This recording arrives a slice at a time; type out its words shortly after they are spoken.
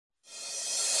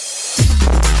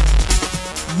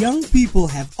Young people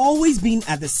have always been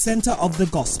at the center of the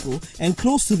gospel and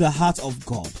close to the heart of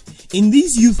God. In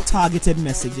these youth-targeted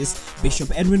messages, Bishop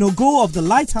Edwin Ogo of the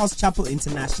Lighthouse Chapel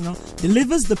International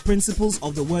delivers the principles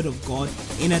of the Word of God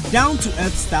in a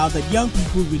down-to-earth style that young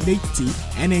people relate to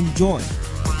and enjoy.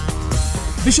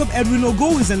 Bishop Edwin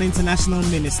Ogo is an international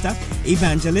minister,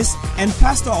 evangelist, and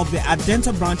pastor of the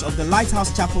Adenta branch of the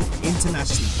Lighthouse Chapel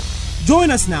International. Join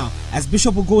us now as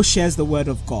Bishop Ogo shares the Word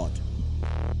of God.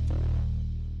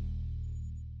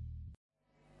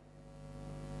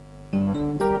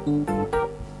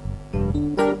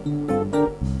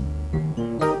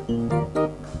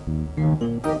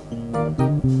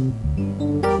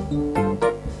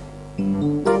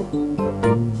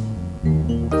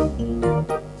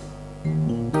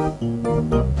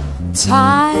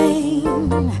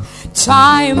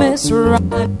 Time is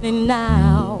running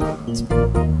out,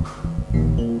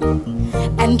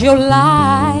 and your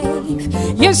life,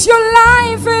 yes, your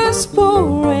life is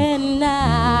pouring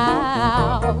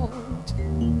out.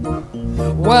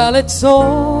 Well, it's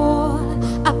all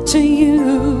up to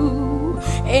you.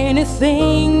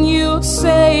 Anything you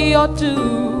say or do,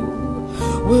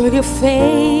 will you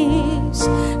face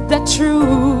the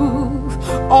truth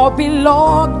or be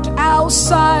locked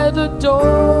outside the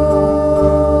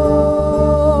door?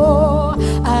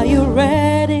 Are you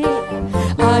ready?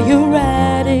 Are you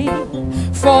ready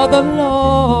for the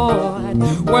Lord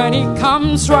when He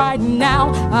comes right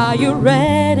now? Are you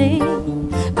ready?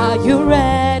 Are you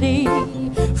ready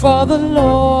for the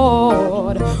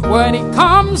Lord when He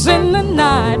comes in the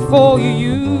night for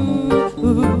you?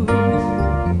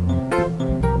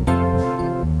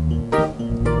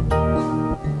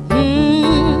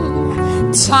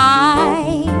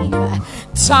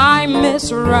 Time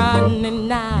is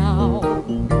running out,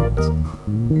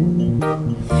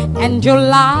 and your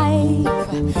life,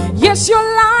 yes, your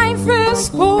life is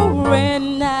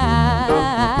pouring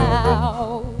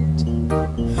out.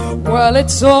 Well,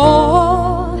 it's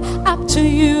all up to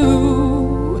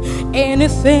you.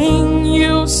 Anything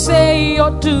you say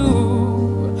or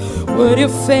do, will you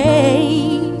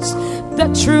face the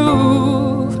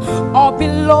truth or be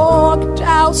locked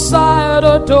outside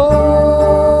a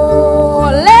door?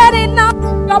 Let it know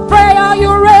your prayer. Are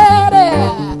you ready?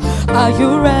 Are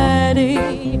you ready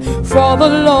for the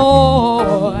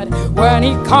Lord when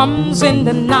He comes in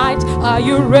the night? Are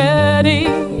you ready?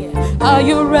 Are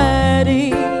you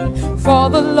ready for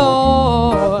the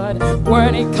Lord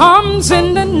when He comes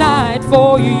in the night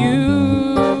for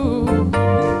you?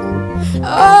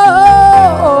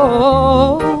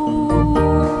 Oh,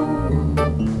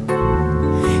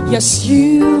 yes,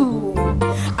 you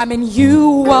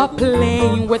are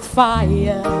playing with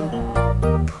fire.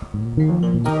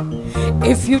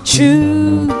 If you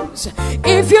choose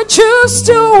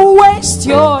to waste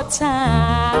your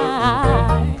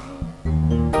time,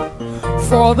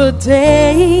 for the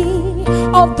day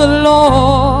of the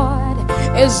Lord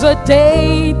is a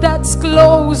day that's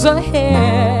close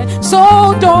ahead.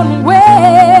 So don't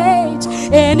wait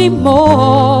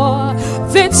anymore.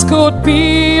 This could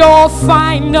be your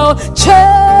final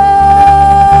chance.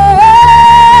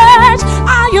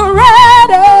 Are you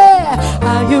ready?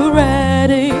 Are you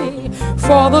ready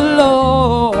for the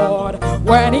Lord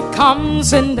when He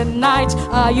comes in the night?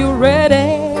 Are you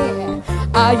ready?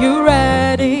 Are you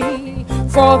ready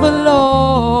for the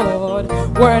Lord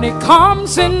when He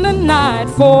comes in the night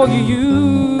for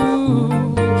you?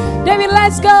 David,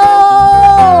 let's go.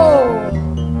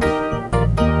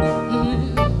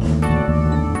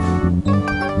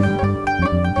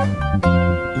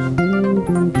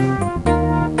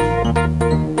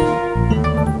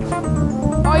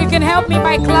 You can help me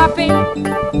by clapping.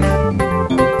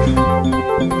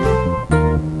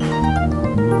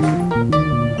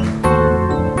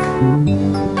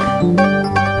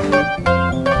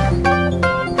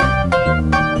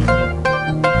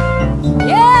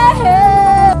 Yeah.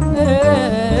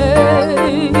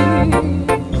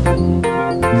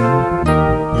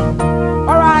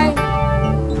 All right.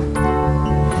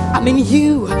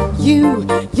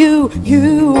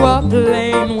 You are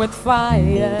playing with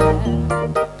fire.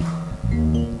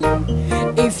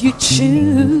 If you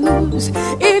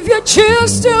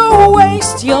choose to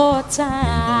waste your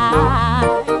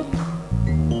time,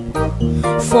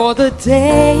 for the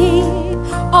day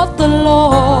of the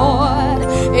Lord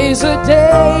is a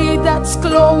day that's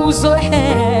close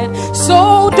ahead.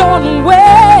 So don't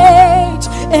wait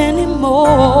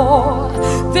anymore.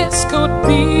 This could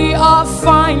be our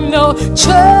final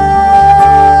church.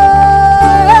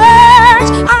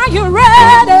 Are you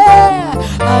ready?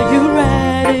 Are you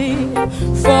ready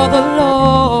for the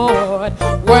Lord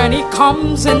when He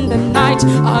comes in the night?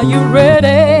 Are you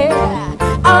ready?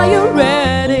 Are you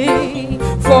ready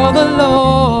for the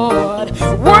Lord?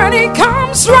 When He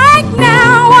comes right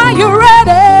now, are you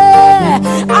ready?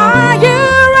 Are you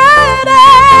ready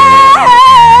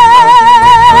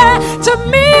to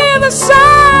meet the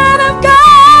Son of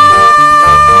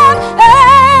God?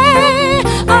 Hey,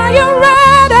 are you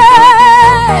ready?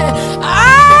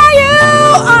 Are you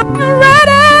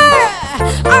ready?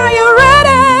 Are you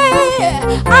ready?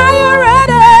 Are you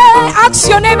ready? Ask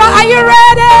your neighbor, are you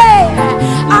ready?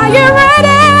 Are you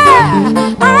ready?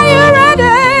 Are you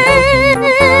ready?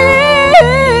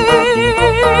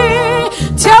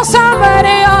 Tell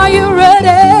somebody, are you ready?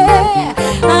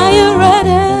 Are you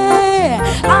ready?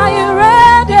 Are you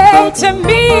ready to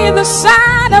meet the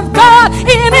Son of God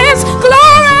in His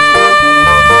glory?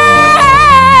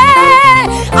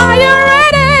 Are you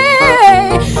ready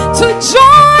to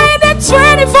join the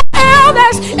 24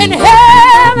 elders in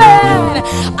heaven?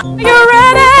 Are you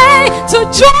ready to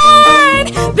join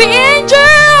the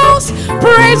angels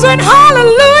praising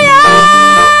hallelujah?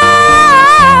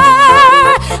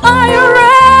 Are you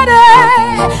ready?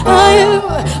 Are you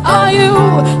ready? Are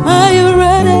you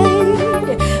ready?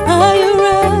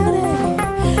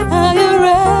 Are you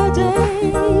ready?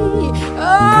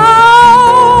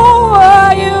 Oh,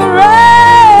 are you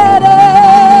ready?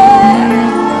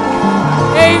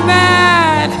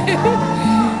 Amen.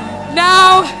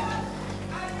 Now,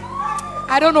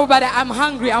 I don't know, but I'm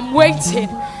hungry. I'm waiting.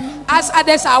 As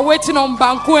others are waiting on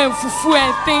banku and fufu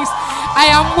and things, I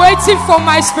am waiting for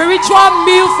my spiritual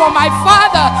meal from my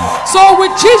Father. So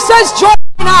with Jesus joy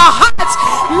in our hearts,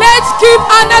 let's give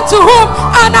honor to whom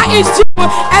honor is due,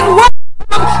 and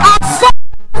welcome our Father,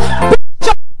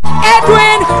 Bishop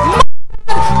Edwin.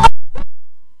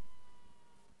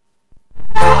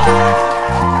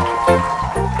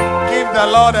 Give the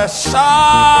Lord a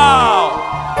shout.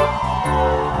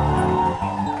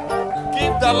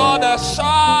 Give the Lord a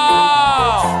shout.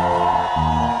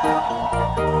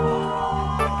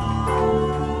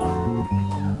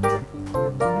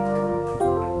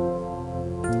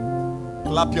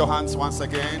 Clap your hands once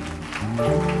again.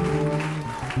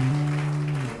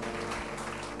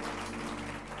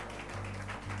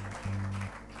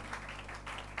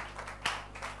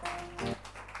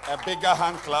 A bigger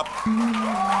hand clap.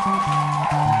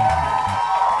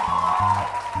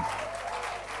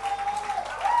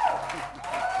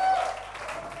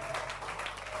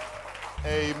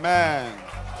 Amen.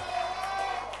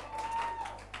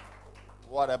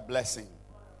 What a blessing.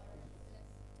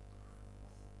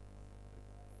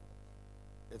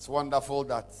 It's wonderful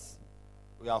that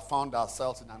we have found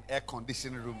ourselves in an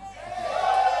air-conditioned room.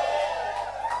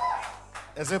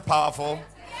 Is it powerful?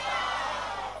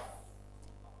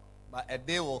 But a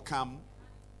day will come,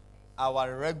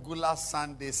 our regular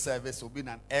Sunday service will be in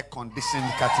an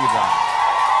air-conditioned cathedral.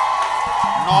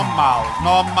 Normal,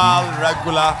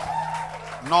 regular,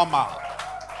 normal.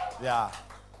 Yeah.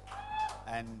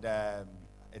 And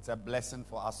it's a blessing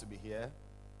for us to be here.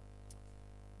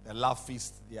 The love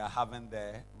feast they are having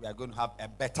there, we are going to have a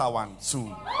better one soon.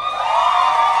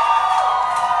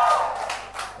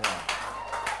 Yeah.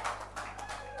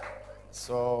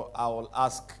 So I will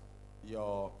ask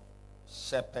your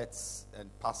shepherds and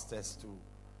pastors to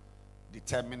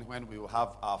determine when we will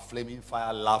have our flaming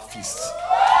fire love feast.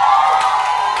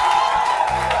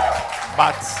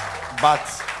 But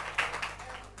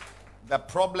the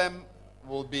problem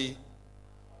will be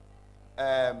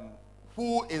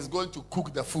who is going to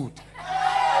cook the food?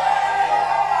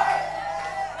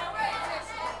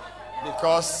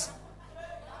 Because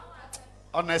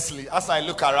honestly, as I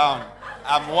look around,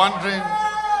 I'm wondering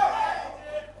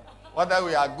whether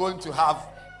we are going to have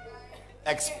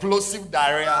explosive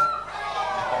diarrhea.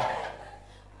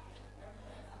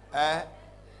 There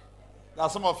are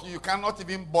some of you cannot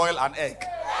even boil an egg.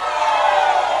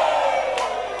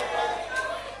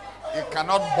 You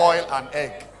cannot boil an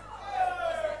egg.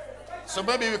 So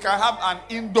maybe we can have an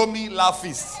Indomie love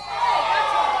feast.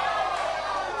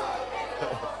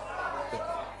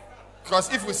 Because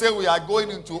if we say we are going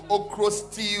into okra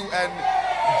stew and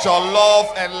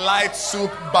jollof and light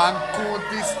soup, banku,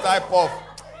 this type of,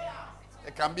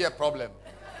 it can be a problem.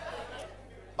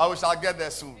 But we shall get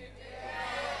there soon.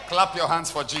 Clap your hands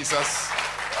for Jesus.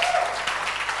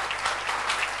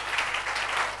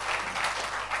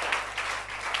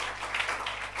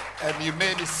 And you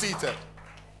may be seated.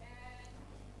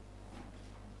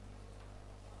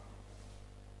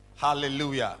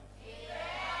 Hallelujah.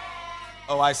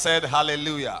 Oh, I said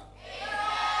hallelujah.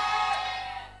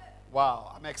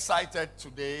 Wow, I'm excited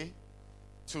today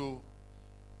to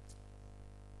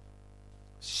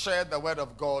share the word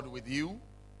of God with you.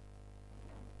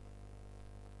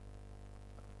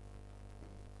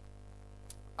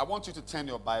 I want you to turn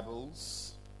your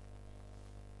Bibles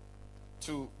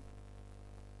to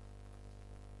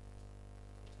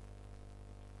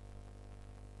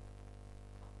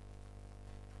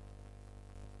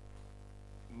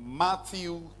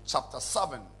Matthew chapter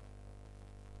 7.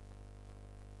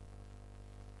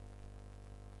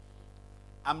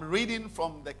 I'm reading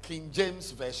from the King James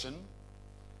Version,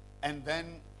 and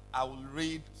then I will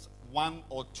read one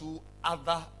or two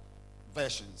other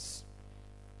versions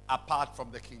apart from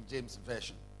the King James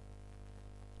Version.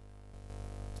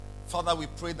 Father, we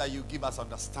pray that you give us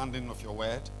understanding of your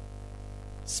word.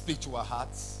 Speak to our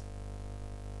hearts.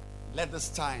 Let this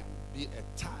time be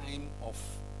a time of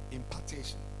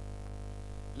impartation.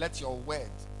 Let your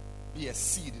word be a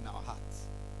seed in our hearts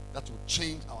that will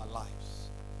change our lives.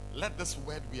 Let this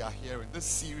word we are hearing, this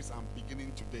series I'm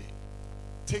beginning today,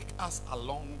 take us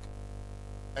along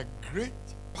a great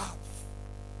path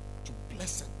to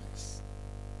blessedness,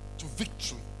 to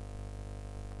victory,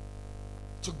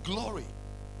 to glory,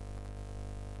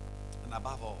 and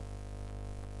above all,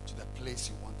 to the place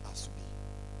you want us to be,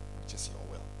 which is your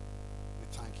will. We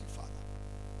thank you, Father.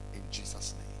 In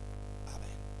Jesus' name,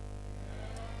 amen.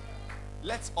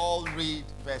 Let's all read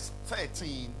verse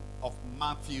 13 of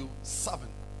Matthew 7.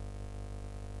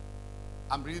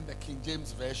 I'm reading the King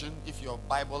James Version. If your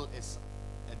Bible is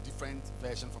a different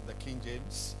version from the King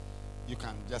James, you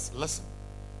can just listen.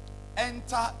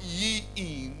 Enter ye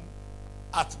in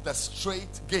at the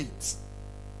straight gate,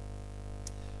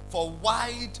 for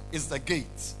wide is the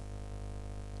gate,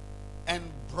 and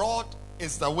broad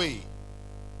is the way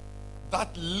that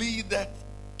leadeth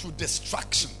to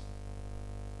destruction,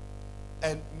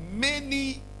 and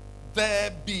many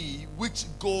there be which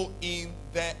go in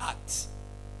thereat.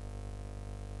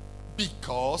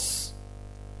 Because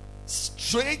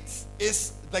straight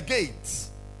is the gate,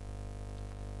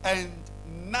 and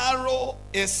narrow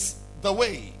is the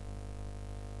way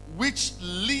which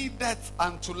leadeth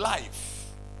unto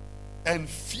life, and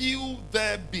few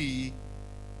there be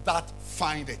that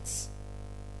find it.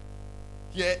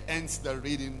 Here ends the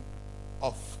reading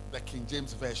of the King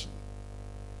James Version.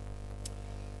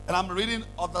 And I'm reading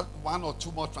other one or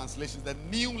two more translations. The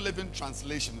New Living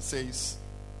Translation says,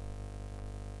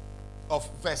 of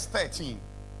verse 13,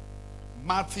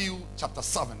 Matthew chapter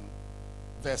 7,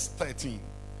 verse 13.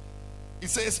 It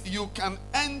says, you can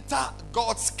enter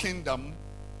God's kingdom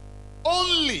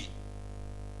only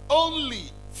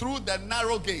through the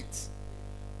narrow gate,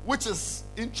 which is,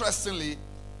 interestingly,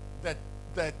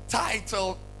 the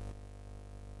title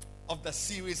of the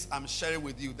series I'm sharing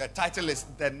with you. The title is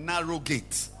The Narrow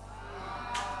Gate.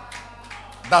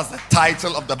 That's the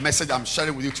title of the message I'm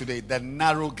sharing with you today, The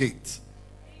Narrow Gate.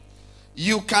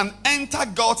 You can enter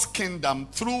God's kingdom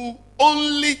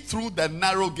only through the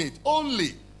narrow gate.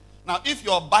 Only. Now, if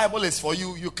your Bible is for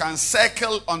you, you can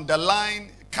circle,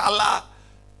 underline, color,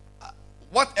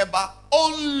 whatever.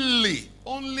 Only.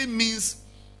 Only means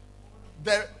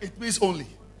there. It means only.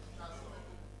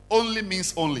 Only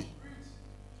means only.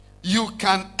 You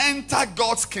can enter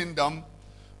God's kingdom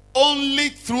only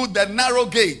through the narrow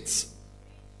gate.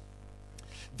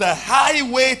 The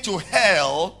highway to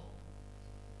hell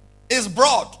is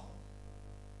broad,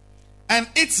 and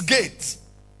its gate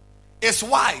is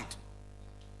wide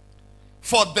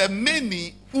for the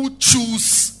many who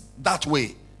choose that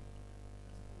way.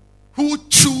 Who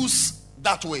choose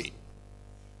that way.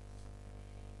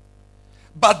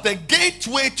 But the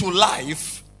gateway to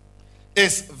life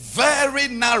is very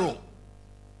narrow,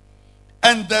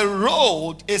 and the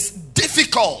road is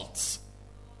difficult,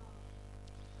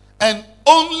 and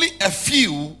only a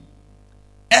few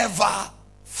ever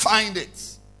find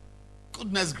it.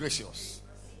 Goodness gracious.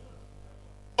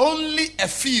 Only a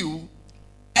few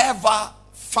ever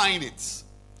find it.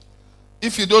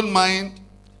 If you don't mind,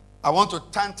 I want to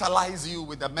tantalize you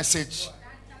with the Message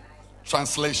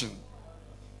translation.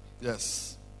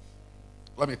 Yes.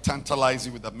 Let me tantalize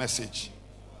you with the Message.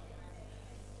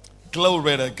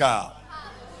 Glory to God.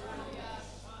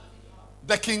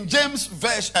 The King James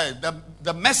version,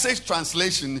 the Message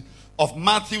translation of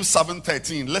Matthew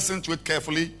 7:13. Listen to it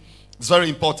carefully. It's very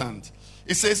important.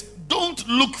 It says, don't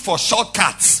look for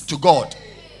shortcuts to God.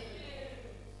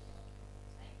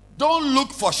 Don't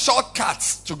look for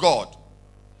shortcuts to God.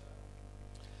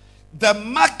 The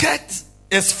market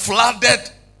is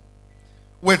flooded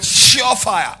with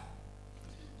surefire,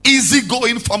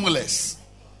 easygoing formulas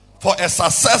for a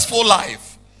successful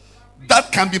life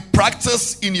that can be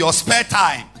practiced in your spare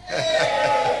time.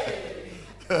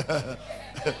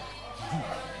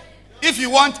 If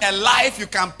you want a life you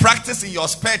can practice in your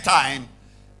spare time,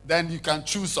 then you can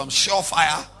choose some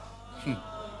surefire.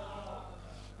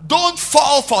 Don't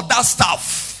fall for that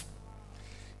stuff.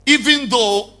 even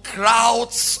though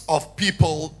crowds of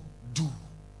people do.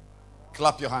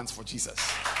 Clap your hands for Jesus.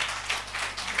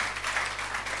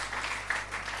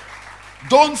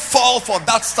 Don't fall for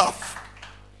that stuff,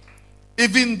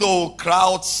 even though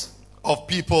crowds of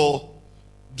people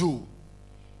do.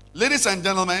 Ladies and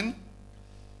gentlemen,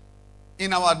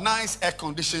 in our nice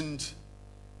air-conditioned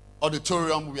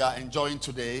auditorium we are enjoying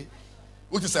today,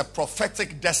 which is a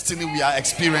prophetic destiny we are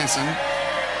experiencing.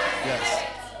 Yes.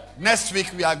 Next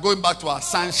week we are going back to our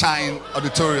sunshine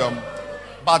auditorium.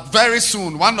 But very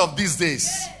soon, one of these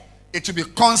days, it will be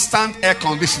constant air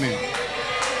conditioning.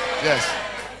 Yes.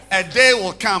 A day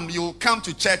will come, you will come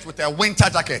to church with a winter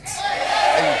jacket.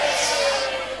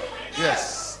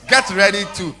 Yes. Get ready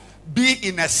to be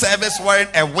in a service wearing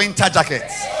a winter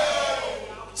jacket.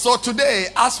 So today,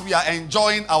 as we are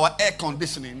enjoying our air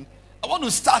conditioning, I want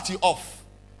to start you off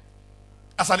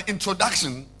as an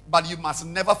introduction, but you must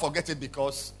never forget it,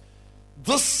 because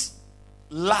this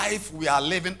life we are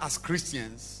living as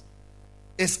Christians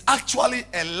is actually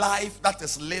a life that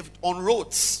is lived on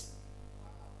roads.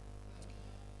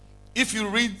 If you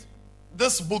read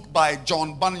this book by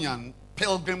John Bunyan,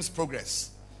 Pilgrim's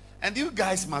Progress, and you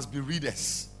guys must be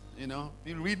readers,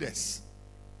 be readers,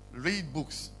 read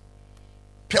books.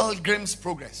 Pilgrim's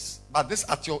Progress. But this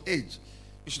at your age,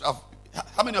 you should have.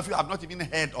 How many of you have not even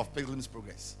heard of Pilgrim's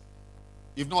Progress?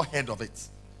 You've not heard of it.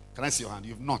 Can I see your hand?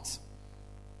 You've not.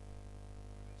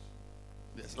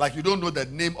 Yes, like you don't know the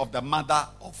name of the mother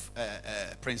of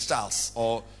Prince Charles,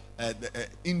 or the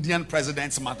Indian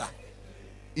president's mother.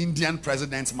 Indian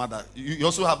president's mother. You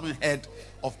also haven't heard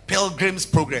of Pilgrim's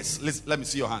Progress. Let me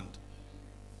see your hand.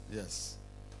 Yes.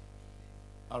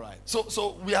 All right.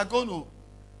 So we are going to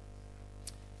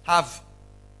have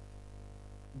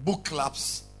book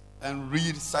clubs and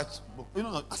read such books.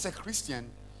 As a Christian,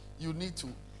 you need to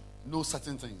know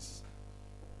certain things.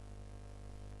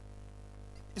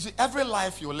 You see, every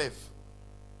life you live,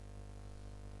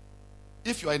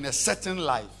 if you are in a certain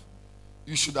life,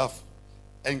 you should have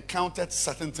encountered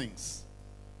certain things.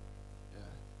 Yeah.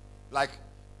 Like,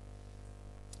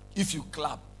 if you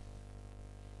club,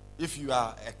 if you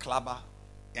are a clubber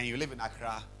and you live in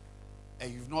Accra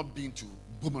and you've not been to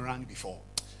Boomerang before,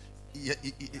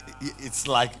 it's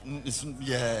like,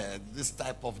 this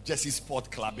type of Jesse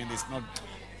Sport clubbing is not,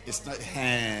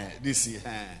 this.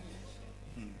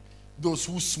 Those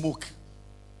who smoke,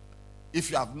 if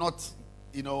you have not,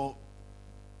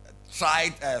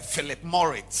 tried Philip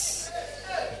Morris,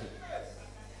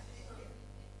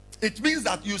 it means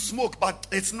that you smoke, but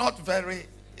it's not very.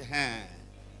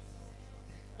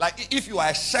 Like if you are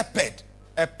a shepherd,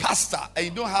 a pastor, and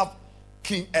you don't have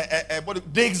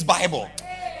Diggs Bible,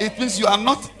 it means you are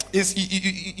not.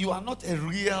 You are not a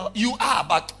real. You are,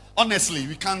 but honestly,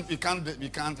 we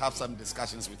can't have some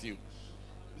discussions with you.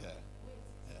 Yeah.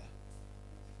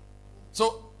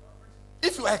 So,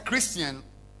 if you are a Christian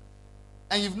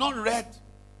and you've not read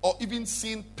or even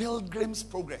seen Pilgrim's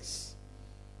Progress,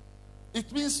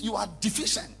 it means you are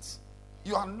deficient.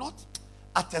 You are not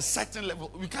at a certain level.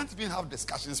 We can't even have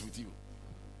discussions with you.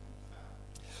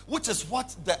 Which is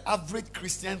what the average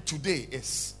Christian today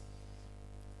is.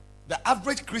 The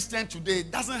average Christian today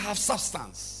doesn't have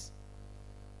substance.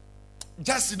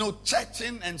 Just,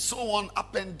 churching and so on,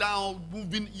 up and down,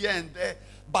 moving here and there.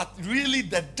 But really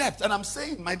the depth. And I'm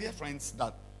saying, my dear friends,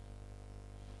 that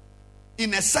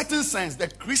in a certain sense, the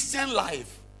Christian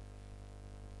life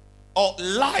or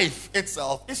life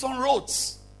itself is on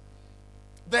roads.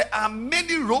 There are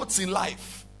many roads in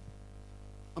life.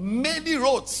 Many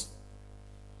roads.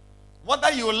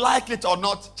 Whether you like it or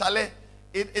not, Charlie,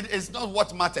 it is not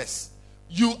what matters.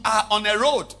 You are on a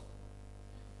road.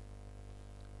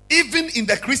 Even in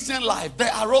the Christian life,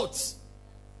 there are roads.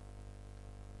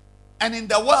 And in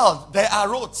the world, there are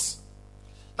roads.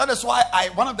 That is why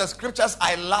one of the scriptures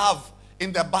I love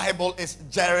in the Bible is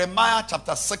Jeremiah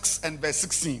chapter 6 and verse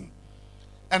 16.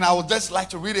 And I would just like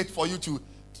to read it for you to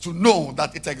know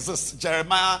that it exists.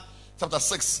 Jeremiah chapter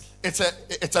 6.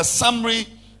 It's a summary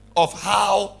of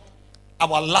how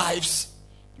our lives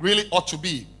really ought to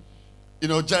be.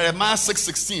 Jeremiah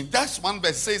 6:16. That's one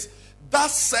verse says,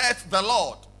 "Thus saith the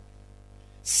Lord,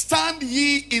 stand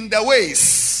ye in the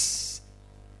ways.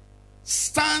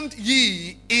 Stand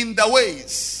ye in the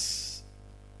ways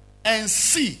and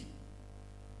see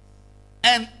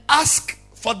and ask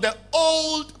for the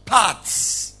old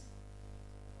paths.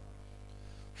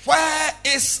 Where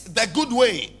is the good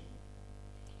way?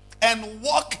 And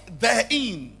walk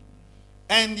therein,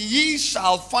 and ye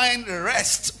shall find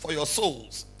rest for your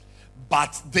souls."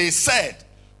 But they said,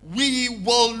 "We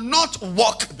will not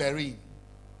walk therein."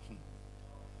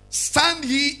 Stand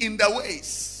ye in the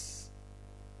ways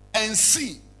and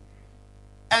see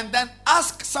and then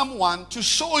ask someone to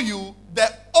show you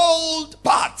the old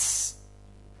parts.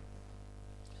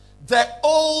 The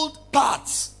old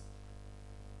parts.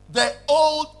 The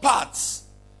old parts.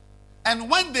 And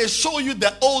when they show you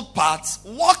the old parts,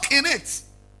 walk in it.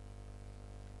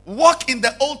 Walk in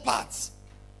the old parts.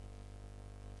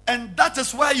 And that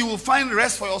is where you will find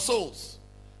rest for your souls.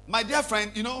 My dear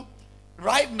friend, you know,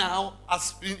 right now,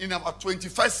 as in our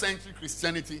 21st century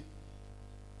Christianity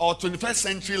or 21st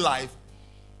century life,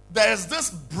 there is this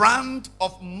brand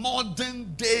of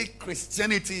modern day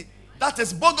Christianity that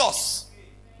is bogus,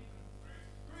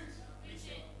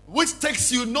 which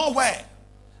takes you nowhere.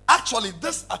 Actually,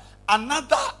 this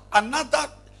another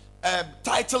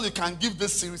title you can give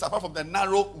this series, apart from the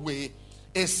narrow way,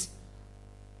 is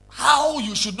how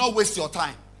you should not waste your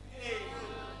time.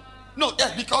 No,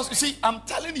 yeah, because you see, I'm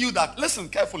telling you that, listen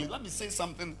carefully, let me say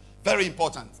something very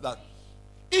important, that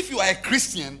if you are a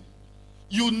Christian,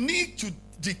 you need to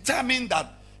determine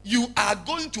that you are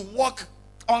going to walk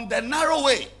on the narrow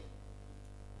way.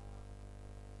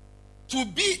 To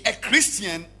be a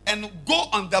Christian and go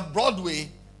on the broad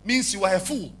way means you are a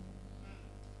fool.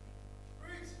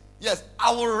 Yes,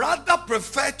 I would rather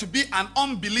prefer to be an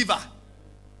unbeliever,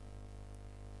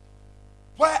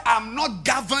 where I'm not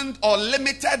governed or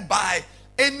limited by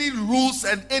any rules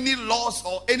and any laws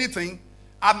or anything.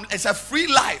 It's a free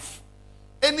life.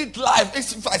 Any life.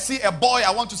 If I see a boy,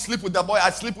 I want to sleep with the boy, I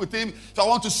sleep with him. If I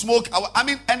want to smoke,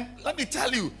 and let me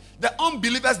tell you, the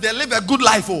unbelievers, they live a good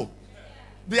life. Oh,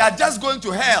 they are just going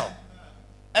to hell.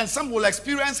 And some will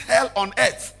experience hell on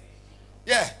earth.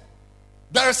 Yeah.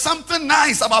 There is something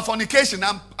nice about fornication.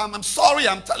 I'm sorry,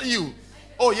 I'm telling you.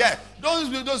 Oh yeah.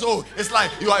 Those oh, it's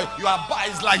like you are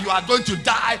it's like you are going to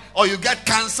die or you get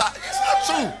cancer. It's not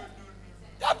true.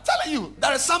 I'm telling you,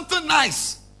 there is something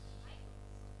nice.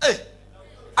 Hey,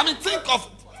 I mean, think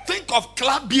of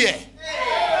club beer.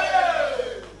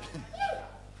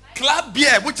 Club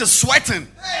beer, which is sweating.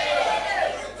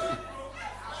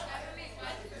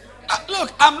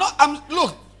 Look,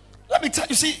 let me tell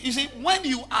you, you see, when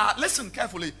you are, listen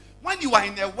carefully, when you are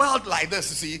in a world like this,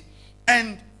 you see,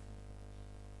 and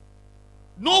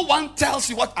no one tells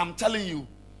you what I'm telling you.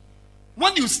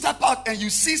 When you step out and you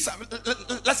see some,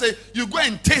 let's say you go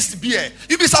and taste beer,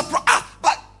 you'll be surprised.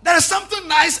 But there is something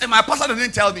nice, and my pastor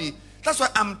didn't tell me. That's why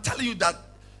I'm telling you that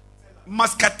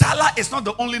Muscatella is not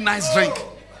the only nice drink.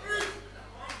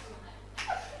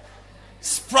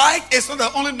 Sprite is not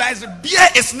the only nice drink. Beer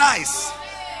is nice.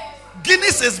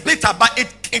 Guinness is bitter, but it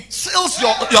chills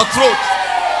your throat.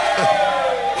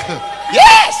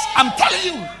 Yes, I'm telling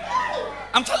you.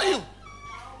 I'm telling you.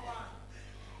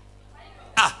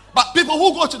 But people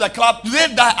who go to the club, do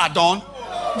they die at dawn?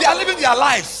 They are living their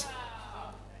lives.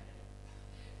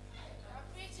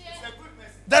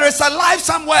 There is a life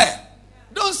somewhere.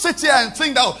 Don't sit here and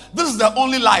think that this is the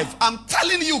only life. I'm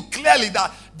telling you clearly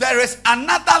that there is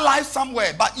another life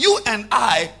somewhere. But you and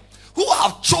I, who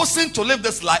have chosen to live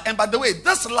this life, and by the way,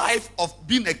 this life of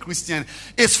being a Christian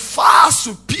is far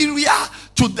superior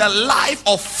to the life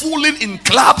of fooling in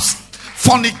clubs,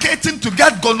 fornicating to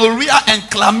get gonorrhea and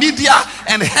chlamydia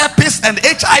and herpes and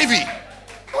HIV.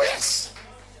 Oh yes.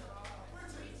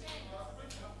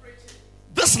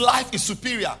 This life is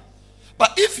superior.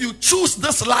 But if you choose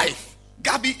this life,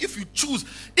 Gabby, if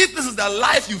this is the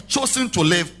life you've chosen to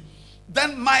live,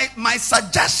 then my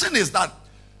suggestion is that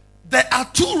there are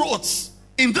two roads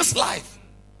in this life.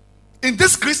 In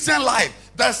this Christian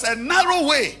life, there's a narrow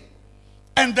way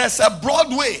and there's a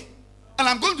broad way. And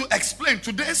I'm going to explain.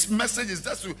 Today's message is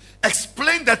just to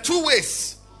explain the two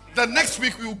ways. The next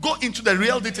week we will go into the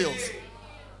real details.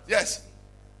 Yes.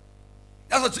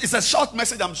 It's a short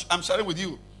message I'm sharing with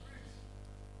you.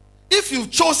 If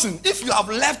you've chosen, if you have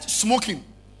left smoking,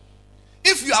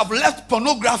 if you have left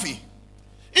pornography,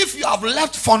 if you have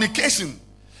left fornication,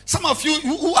 some of you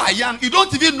who are young, you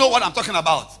don't even know what I'm talking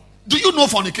about. Do you know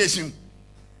fornication?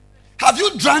 Have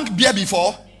you drank beer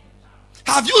before?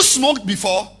 Have you smoked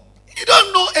before? You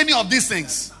don't know any of these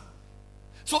things.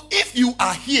 So if you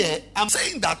are here, I'm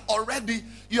saying that already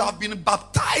you have been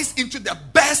baptized into the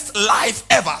best life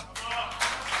ever.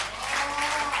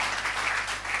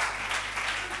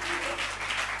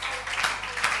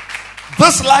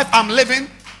 This life I'm living,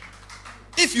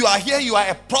 if you are here, you are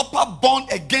a proper born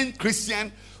again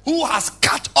Christian who has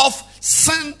cut off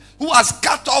sin, who has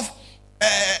cut off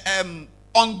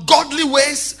ungodly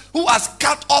ways, who has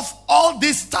cut off all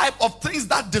these type of things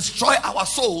that destroy our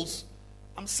souls.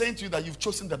 I'm saying to you that you've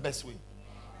chosen the best way.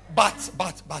 But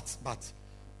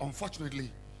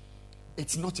unfortunately,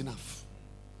 it's not enough.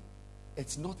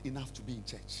 It's not enough to be in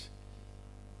church.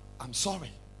 I'm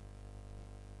sorry.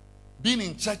 being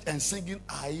in church and singing,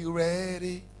 "Are you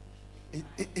ready?"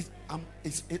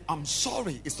 I'm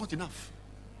sorry, it's not enough.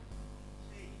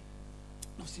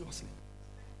 No, seriously.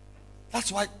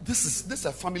 That's why this is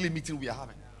a family meeting we are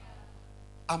having.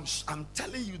 I'm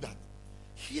telling you that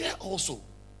here also,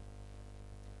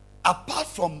 apart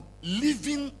from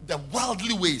living the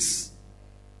worldly ways,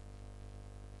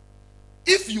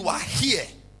 if you are here,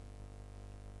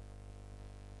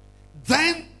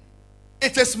 then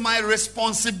it is my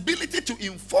responsibility to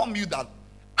inform you that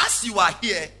as you are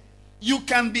here, you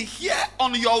can be here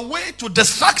on your way to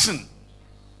destruction.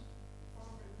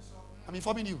 I'm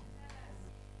informing you.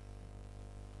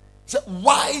 So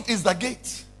wide is the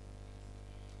gate,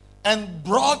 and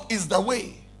broad is the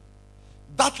way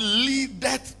that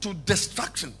leadeth to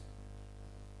destruction.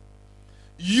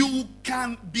 You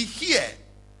can be here.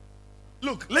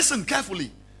 Look, listen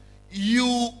carefully.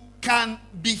 You can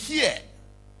be here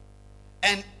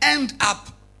and end up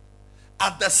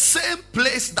at the same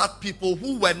place that people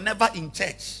who were never in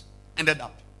church ended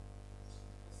up.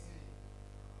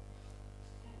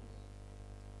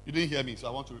 You didn't hear me, so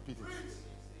I want to repeat it.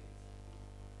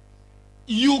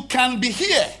 You can be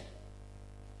here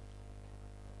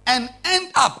and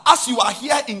end up, as you are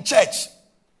here in church,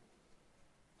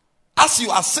 as you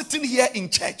are sitting here in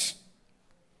church,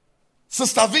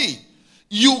 Sister V,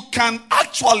 you can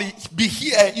actually be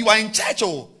here. You are in church,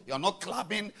 oh, you are not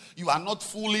clubbing, you are not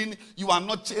fooling, you are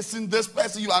not chasing this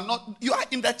person, you are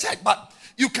in the church, but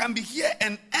you can be here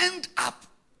and end up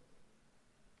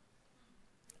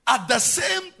at the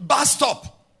same bus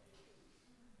stop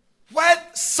where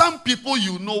some people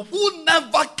you know who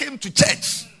never came to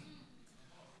church,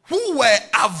 who were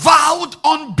avowed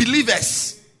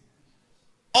unbelievers,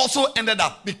 also ended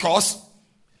up. Because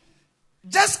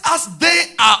just as they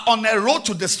are on a road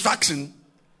to destruction,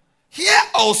 here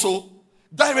also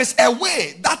there is a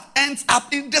way that ends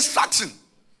up in destruction.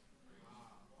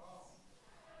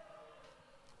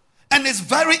 And it's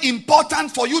very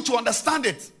important for you to understand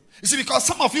it. You see, because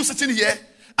some of you sitting here,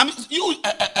 I mean, you,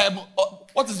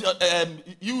 what is your,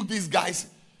 you these guys,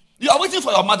 you are waiting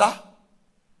for your mother.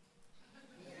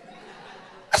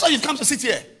 That's why you've come to sit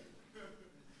here.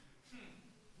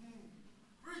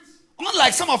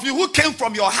 Unlike some of you who came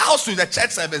from your house to the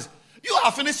church service, you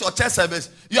have finished your church service,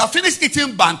 you have finished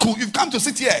eating banku, you've come to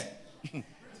sit here. You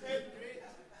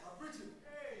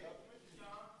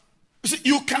see,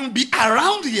 you can be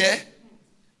around here,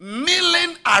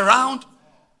 milling around,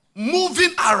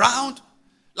 moving around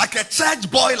like a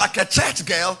church boy, like a church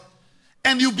girl,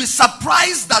 and you'll be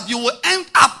surprised that you will end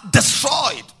up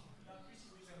destroyed.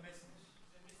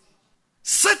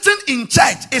 Sitting in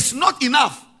church is not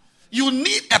enough. You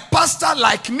need a pastor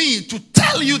like me to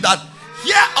tell you that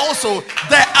here also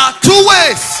there are two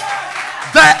ways.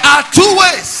 There are two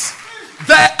ways.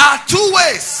 There are two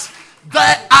ways.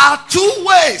 There are two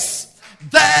ways.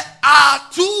 There are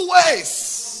two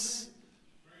ways.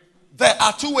 There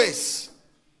are two ways.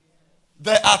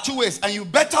 There are two ways. And you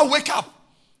better wake up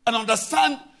and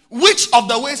understand which of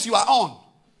the ways you are on.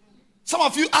 Some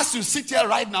of you, as you sit here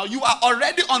right now, you are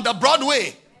already on the broad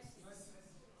way.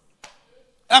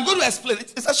 I'm going to explain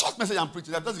it. It's a short message I'm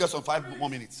preaching. I've just got some 5 more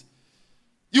minutes.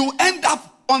 You end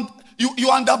up on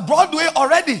you're on the Broadway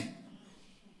already.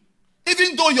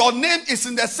 Even though your name is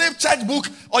in the same church book,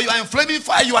 or you are in Flaming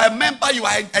Fire, you are a member, you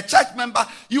are a church member,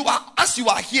 you are, as you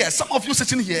are here, some of you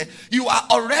sitting here, you are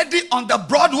already on the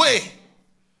Broadway.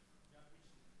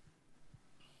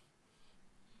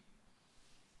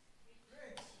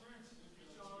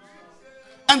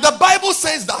 And the Bible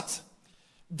says that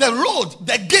the road,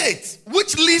 the gate,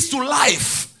 which leads to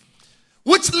life,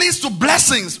 which leads to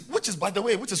blessings, which is, by the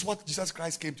way, which is what Jesus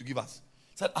Christ came to give us.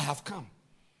 He said, I have come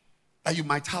that you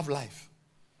might have life.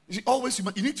 You see, always you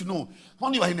need to know,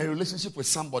 when you are in a relationship with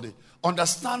somebody,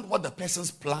 understand what the person's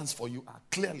plans for you are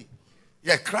clearly.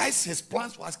 Yeah, Christ, his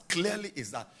plans for us clearly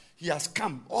is that he has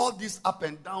come. All these up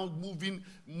and down, move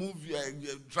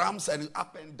drums and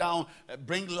up and down,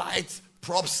 bring lights,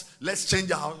 props. Let's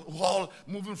change our hall,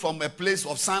 moving from a place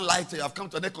of sunlight. You have come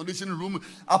to an air-conditioned room,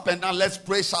 up and down. Let's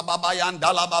pray Shababa and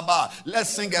Dalababa. Let's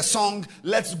sing a song.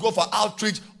 Let's go for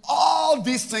outreach. All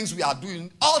these things we are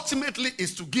doing ultimately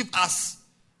is to give us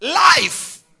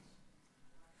life.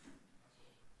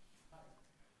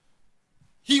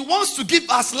 He wants to give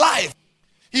us life.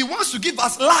 He wants to give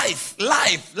us life.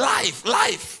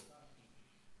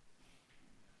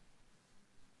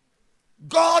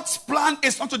 God's plan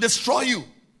is not to destroy you.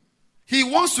 He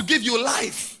wants to give you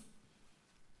life.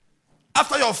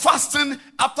 After your fasting,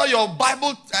 after your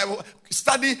Bible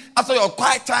study, after your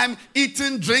quiet time,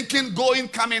 eating, drinking, going,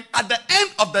 coming, at the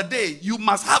end of the day, you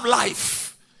must have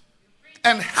life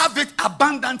and have it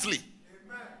abundantly.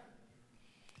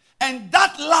 And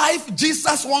that life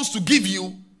Jesus wants to give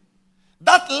you,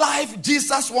 that life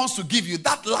Jesus wants to give you,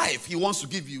 that life he wants to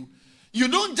give you, you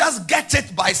don't just get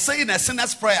it by saying a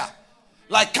sinner's prayer.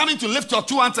 Like coming to lift your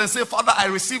two hands and say, Father, I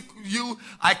receive you,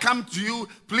 I come to you,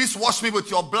 please wash me with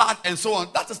your blood, and so on.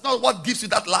 That is not what gives you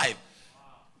that life.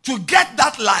 To get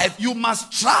that life, you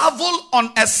must travel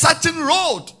on a certain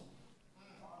road.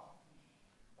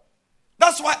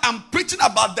 That's why I'm preaching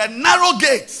about the narrow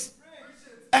gates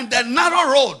and the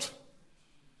narrow road.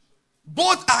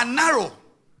 Both are narrow.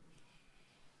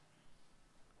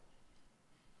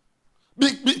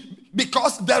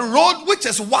 Because the road which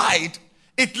is wide,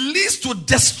 it leads to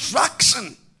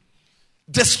destruction,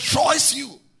 destroys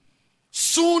you.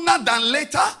 Sooner than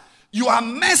later, you are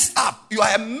messed up. You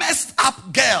are a messed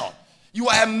up girl. You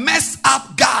are a messed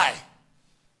up guy.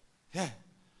 Yeah.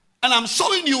 And I'm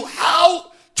showing you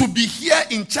how to be here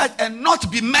in church and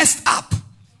not be messed up.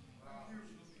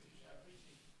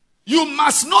 You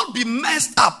must not be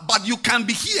messed up, but you can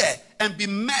be here and be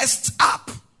messed up.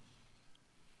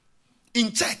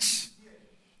 In church.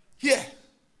 Here.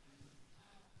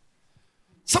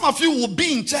 Some of you will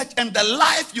be in church and the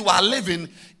life you are living,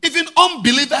 even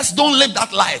unbelievers don't live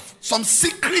that life. Some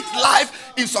secret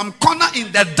life in some corner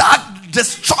in the dark,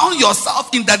 destroying yourself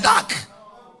in the dark.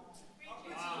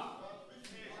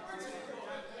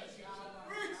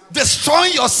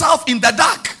 Destroying yourself in the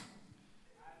dark.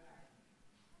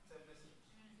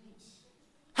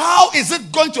 How is it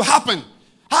going to happen?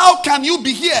 How can you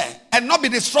be here and not be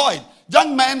destroyed?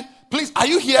 Young men, please, are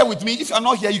you here with me? If you are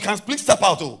not here, you can please step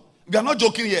out. Oh. We are not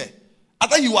joking here.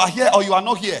 Either you are here or you are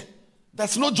not here.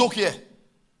 There's no joke here.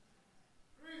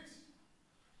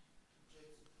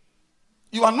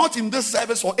 You are not in this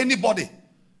service for anybody.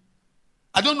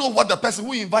 I don't know what the person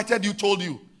who invited you told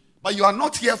you. But you are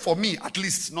not here for me, at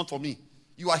least not for me.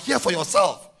 You are here for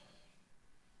yourself.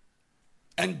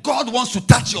 And God wants to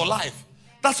touch your life.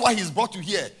 That's why he's brought you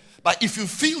here. But if you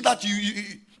feel that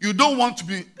you don't want to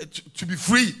be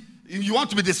free, you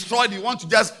want to be destroyed, you want to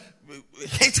just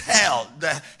hate hell,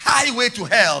 the highway to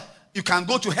hell, you can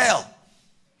go to hell.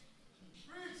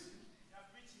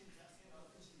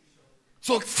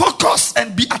 So focus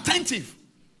and be attentive.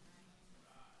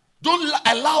 Don't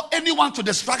allow anyone to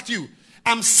distract you.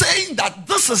 I'm saying that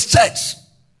this is church.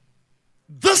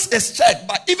 This is church.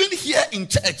 But even here in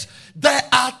church, there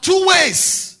are two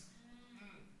ways.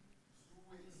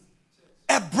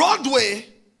 A broad way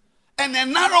and a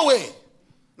narrow way.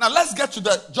 Now let's get to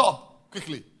the job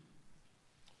quickly.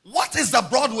 What is the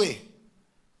broad way?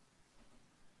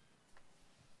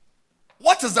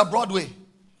 What is the broad way?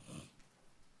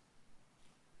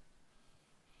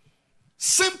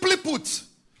 Simply put,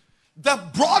 the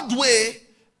broad way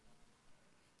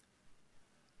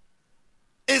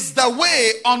is the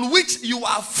way on which you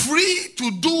are free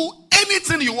to do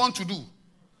anything you want to do.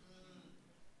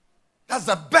 That's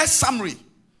the best summary.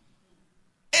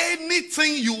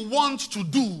 Anything you want to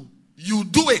do, you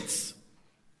do it.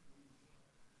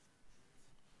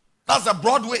 That's the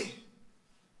broad way.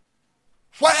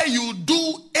 Where you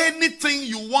do anything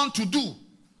you want to do.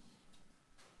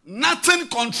 Nothing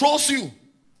controls you.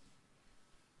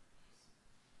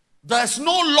 There's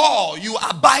no law you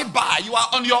abide by. You are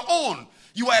on your own.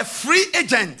 You are a free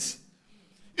agent.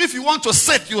 If you want to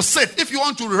sit, you sit. If you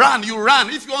want to run, you run.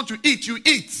 If you want to eat, you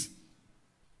eat.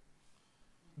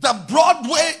 The broad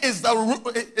way is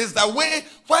the way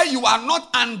where you are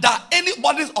not under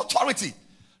anybody's authority.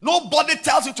 Nobody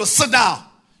tells you to sit down.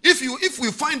 If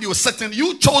we find you sitting,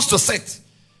 you chose to sit.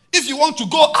 If you want to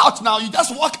go out now, you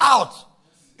just walk out.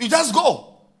 You just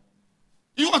go.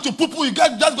 You want to poo-poo, you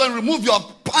just go and remove your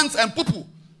pants and poo-poo.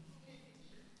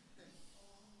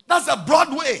 That's a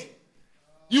broad way.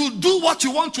 You do what you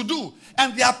want to do.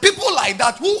 And there are people like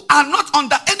that who are not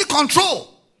under any control.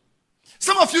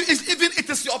 Some of you, it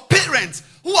is your parents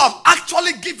who have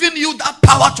actually given you that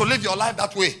power to live your life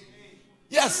that way.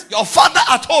 Yes, your father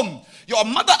at home, your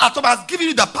mother at home has given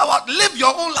you the power. Live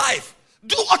your own life.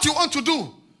 Do what you want to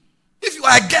do. If you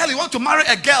are a girl, you want to marry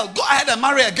a girl, go ahead and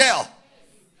marry a girl.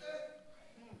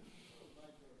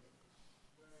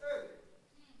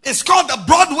 It's called the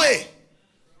broad way.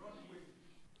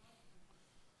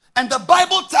 And the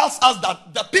Bible tells us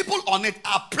that the people on it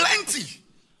are plenty.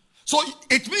 So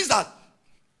it means that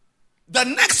the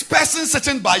next person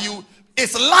sitting by you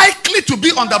is likely to be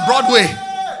on the broad way.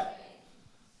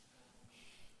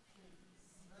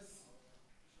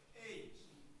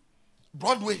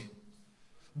 Broadway.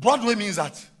 Broadway means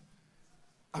that,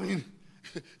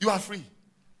 you are free.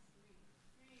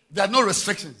 There are no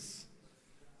restrictions.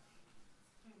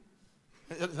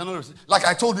 Like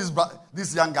I told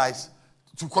these young guys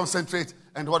to concentrate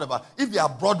and whatever. If they are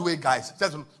Broadway guys,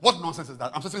 says, what nonsense is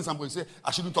that? I'm sitting somewhere and say,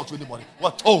 I shouldn't talk to anybody.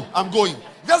 What? Oh, I'm going.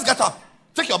 Just get up.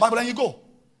 Take your Bible and you go.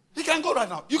 You can go right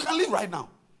now. You can leave right now.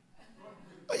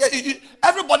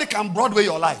 Everybody can Broadway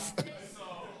your life.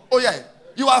 Oh yeah.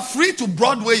 You are free to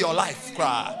Broadway your life.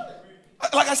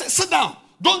 Like I said, sit down.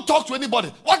 Don't talk to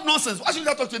anybody. What nonsense? Why should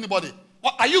I talk to anybody?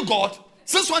 What, are you God?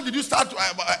 Since when did you start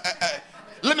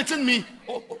limiting me?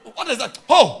 What is that?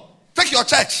 Oh, take your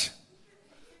church.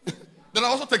 Then I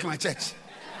also take my church.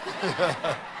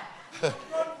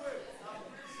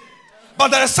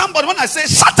 But there is somebody, when I say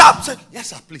shut up, say, yes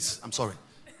sir, please, I'm sorry.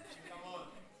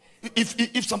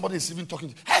 If somebody is even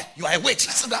talking, hey, you are a witch,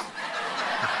 sit down.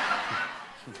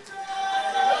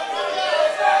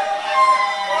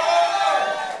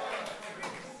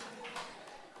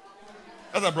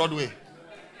 That's a Broadway.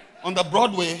 On the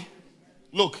Broadway,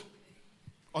 look,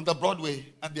 on the Broadway,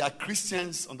 and there are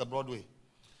Christians on the Broadway.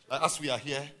 As we are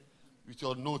here, with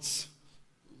your notes,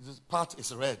 this part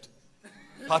is red,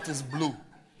 part is blue.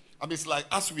 I mean, it's like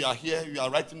as we are here, you are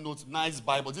writing notes, nice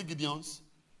Bible. Is it Gideon's?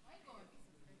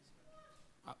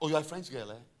 Oh, you are a French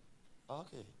girl, eh?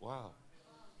 Okay, wow.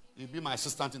 You'll be my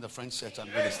assistant in the French church. I'm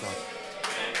going to start.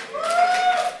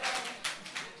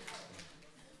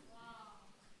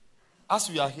 As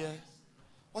we are here,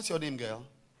 what's your name, girl?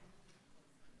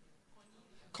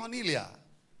 Cornelia.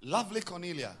 Lovely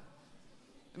Cornelia.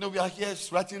 You know, we are here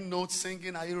writing notes,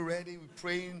 singing, are you ready? We're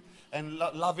praying and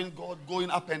loving God, going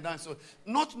up and down. So,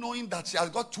 not knowing that she has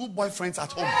got 2 boyfriends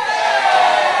at home.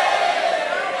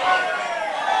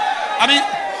 I mean,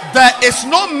 there is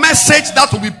no message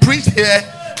that will be preached here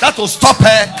that will stop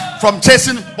her from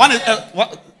chasing. One is,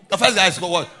 the first guy is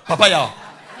called what? Papaya.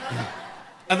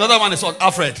 And the other one is called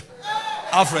Alfred.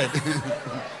 Alfred.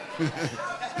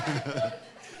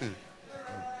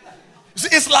 See,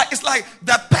 it's like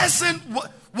the person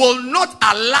will not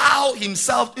allow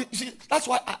himself. See, that's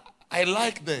why I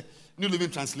like the New Living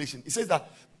Translation. It says that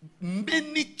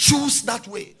many choose that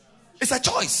way. It's a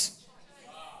choice.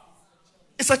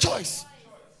 It's a choice.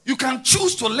 You can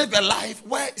choose to live a life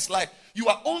where it's like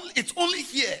it's only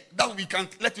here that we can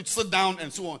let you sit down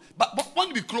and so on. But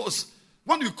when we close,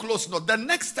 no, the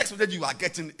next text that you are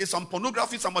getting is some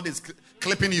pornography. Somebody is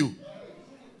clipping you.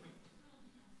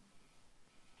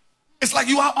 It's like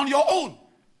you are on your own.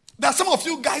 There are some of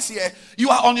you guys here, you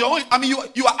are on your own. I mean,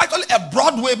 you are actually a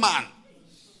Broadway man.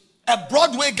 A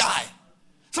Broadway guy.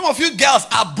 Some of you girls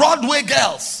are Broadway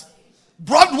girls.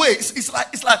 Broadway, it's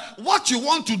like what you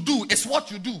want to do is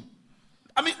what you do.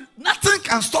 I mean, nothing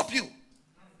can stop you.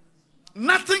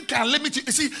 Nothing can limit you.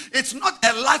 You see, it's not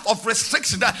a life of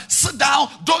restriction that sit down,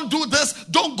 don't do this,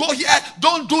 don't go here,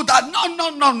 don't do that.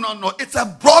 No. It's a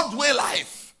Broadway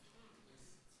life.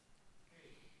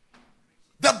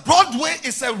 The Broadway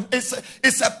is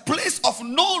a place of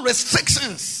no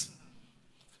restrictions,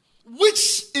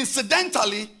 which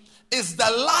incidentally is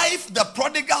the life the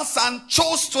prodigal son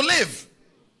chose to live.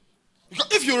 Because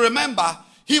if you remember,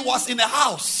 he was in a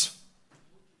house.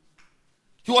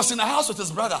 He was in a house with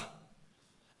his brother.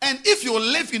 And if you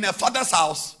live in a father's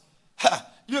house,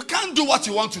 you can't do what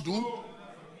you want to do.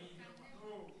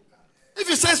 If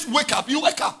he says wake up, you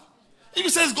wake up. If he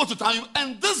says go to town,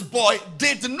 and this boy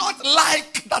did not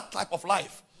like that type of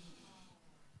life.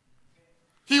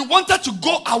 He wanted to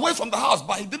go away from the house,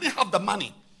 but he didn't have the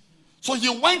money. So he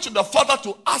went to the father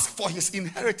to ask for his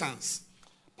inheritance.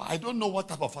 But I don't know what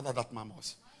type of father that man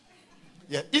was.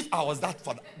 Yeah, if I was that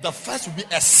father, the first would be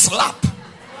a slap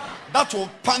that will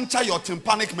puncture your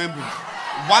tympanic membrane.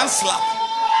 One slap.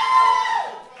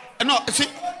 No, see,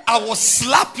 I will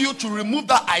slap you to remove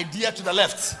that idea to the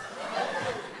left.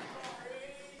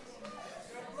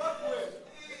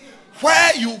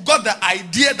 Where you got the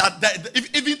idea that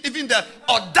even the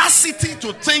audacity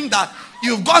to think that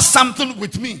you've got something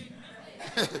with me.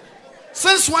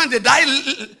 Since when did I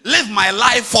live my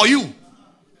life for you?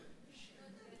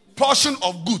 Portion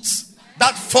of goods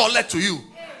that falleth to you.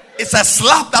 It's a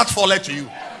slap that falleth to you.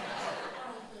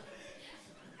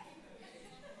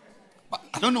 But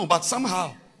I don't know, but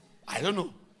somehow, I don't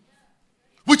know.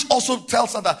 Which also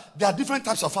tells us that there are different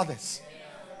types of fathers.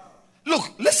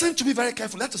 Look, listen to me very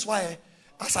carefully. That is why,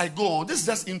 as I go on, this is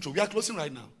just intro. We are closing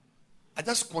right now. I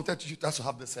just wanted you guys to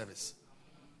have the service.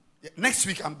 Yeah, next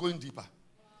week, I'm going deeper.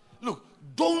 Look,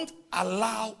 don't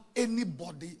allow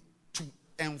anybody to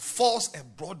enforce a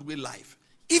Broadway life.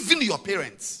 Even your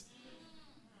parents.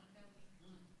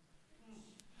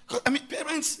 I mean,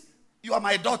 parents, you are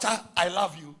my daughter. I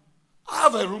love you. I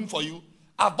have a room for you.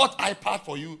 I've bought iPad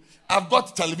for you. I've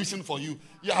got television for you.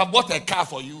 I've bought a car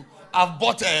for you. I've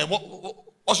bought a,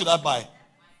 what should I buy?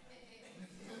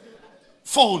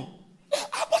 Phone.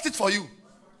 I bought it for you.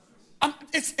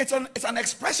 It's an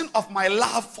expression of my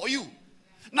love for you.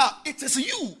 Now, it is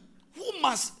you who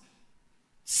must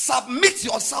submit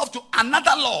yourself to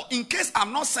another law. In case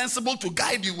I'm not sensible to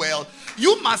guide you well,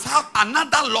 you must have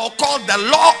another law called the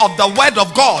law of the word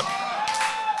of God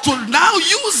to now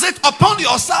use it upon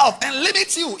yourself and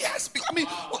limit you. Yes, I mean,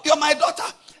 you're my daughter.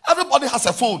 Everybody has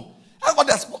a phone.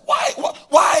 Everybody has.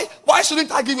 Why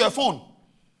shouldn't I give you a phone?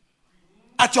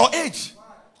 At your age,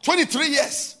 23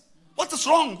 years. What is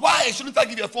wrong? Why shouldn't I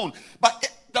give you a phone? But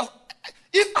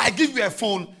if I give you a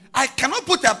phone, I cannot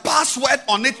put a password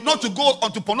on it not to go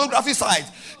onto pornography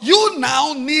sites. You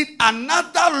now need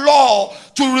another law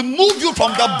to remove you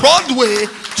from the broad way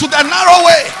to the narrow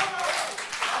way.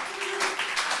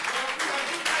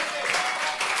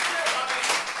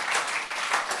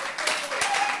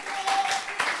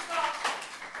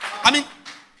 I mean,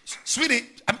 sweetie,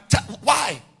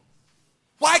 why?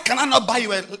 Why can I not buy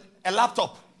you a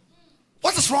laptop?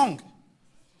 What is wrong?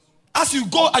 As you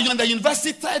go, are you in the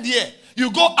university third year?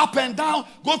 You go up and down,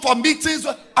 go for meetings.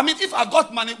 I mean, if I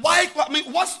got money,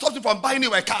 what stops you from buying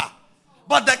you a car?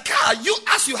 But the car,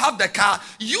 as you have the car,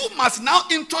 you must now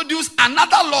introduce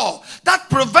another law that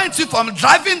prevents you from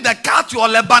driving the car to your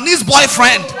Lebanese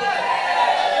boyfriend.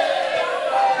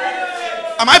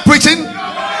 Am I preaching?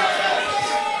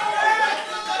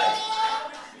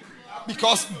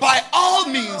 Because by all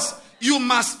means, you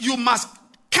must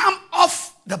come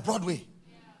off the Broadway.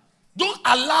 Don't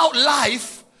allow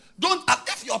life.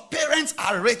 If your parents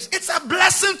are rich, it's a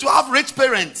blessing to have rich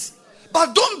parents.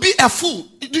 But don't be a fool.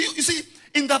 You see,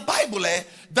 in the Bible,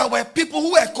 there were people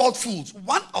who were called fools.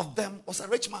 One of them was a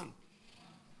rich man.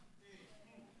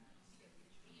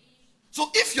 So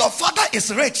if your father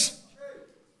is rich,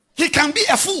 he can be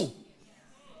a fool.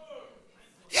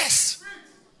 Yes.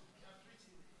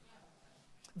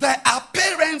 There are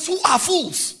parents who are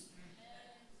fools.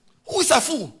 Who is a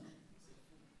fool?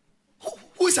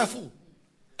 Who is a fool?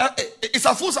 Is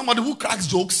a fool somebody who cracks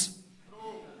jokes?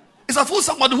 Is a fool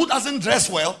somebody who doesn't dress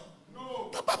well?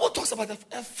 The Bible talks about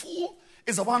a fool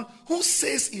is the one who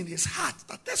says in his heart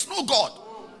that there's no God.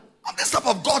 And this type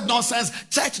of God nonsense,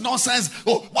 church nonsense.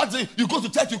 Oh, you go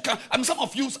to church, you can't. I mean, some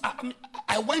of you,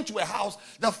 I went to a house.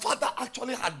 The father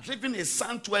actually had driven his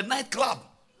son to a nightclub.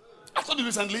 I told you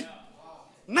recently.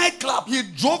 Nightclub, he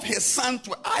drove his son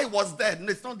to. I was there.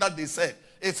 It's not that they said.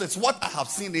 It's what I have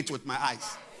seen it with my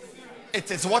eyes. It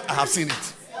is what I have seen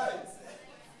it.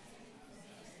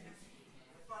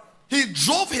 He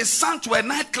drove his son to a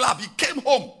nightclub. He came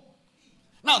home.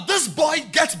 Now this boy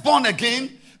gets born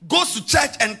again, goes to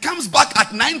church and comes back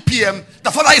at 9 p.m.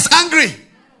 The father is angry.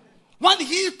 When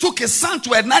he took his son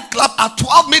to a nightclub at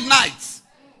 12 midnight.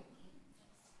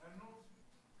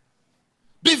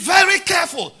 Be very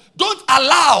careful. Don't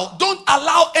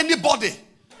allow anybody.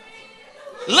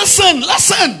 Listen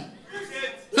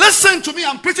to me.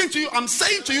 I'm preaching to you. I'm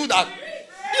saying to you that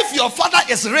if your father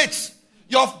is rich,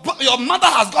 your mother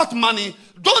has got money,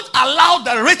 don't allow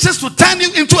the riches to turn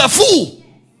you into a fool.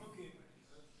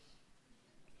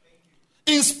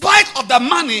 In spite of the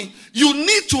money, you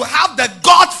need to have the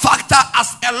God factor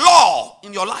as a law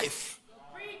in your life.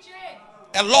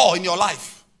 A law in your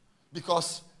life.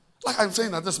 Because, like I'm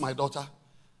saying that this is my daughter,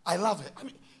 I love her. I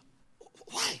mean,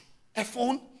 why? A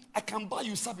phone? I can buy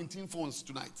you 17 phones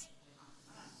tonight.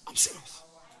 I'm serious.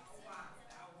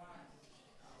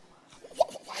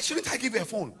 Why shouldn't I give you a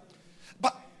phone?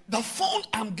 But the phone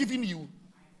I'm giving you,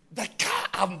 the car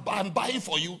I'm buying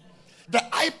for you, the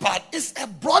iPad is a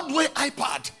Broadway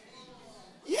iPad.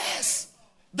 Yes.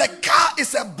 The car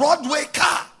is a Broadway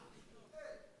car.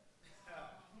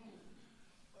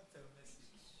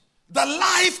 The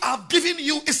life I've given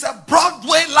you is a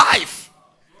Broadway life.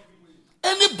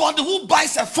 Anybody who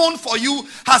buys a phone for you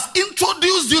has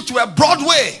introduced you to a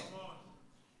Broadway.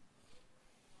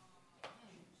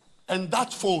 And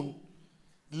that phone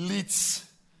leads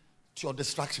to your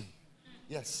destruction.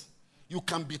 Yes. You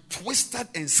can be twisted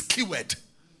and skewered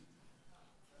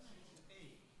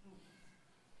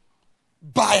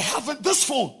by having this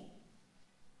phone.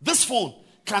 This phone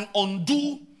can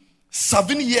undo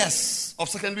 7 years of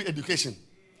secondary education.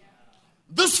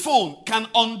 This phone can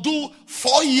undo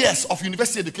 4 years of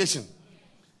university education.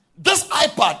 This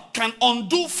iPad can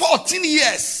undo 14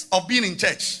 years of being in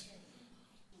church.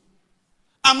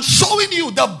 I'm showing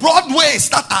you the broad ways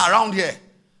that are around here.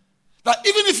 That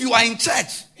even if you are in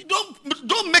church, you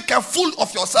don't make a fool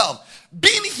of yourself.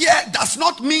 Being here does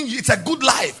not mean it's a good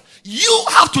life. You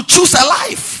have to choose a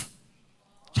life.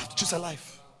 You have to choose a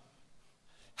life.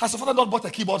 Has your father not bought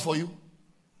a keyboard for you?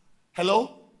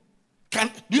 Hello? Do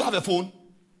you have a phone?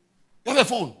 You have a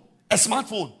phone, a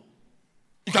smartphone.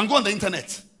 You can go on the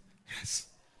internet. Yes.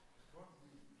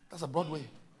 That's a Broadway.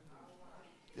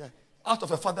 Yeah. Out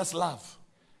of a father's love,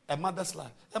 a mother's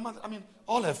love.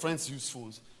 All her friends use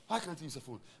phones. Why can't he use a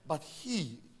phone? But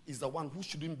he is the one who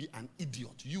shouldn't be an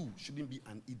idiot. You shouldn't be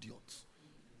an idiot.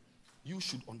 You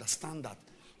should understand that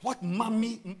what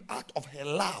mommy, out of her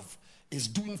love, is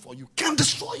doing for you can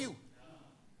destroy you.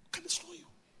 Can destroy you.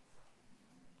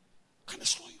 Can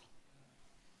destroy you.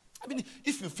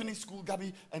 If you finish school,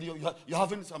 Gabby, and you're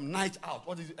having some night out,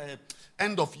 what is it,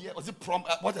 end of year, was it prom,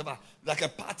 whatever, like a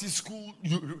party school,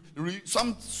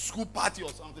 some school party or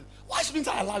something, why shouldn't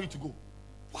I allow you to go?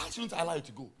 Why shouldn't I allow you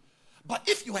to go? But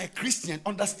if you are a Christian,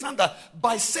 understand that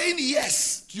by saying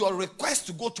yes to your request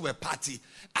to go to a party,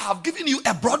 I have given you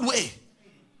a Broadway.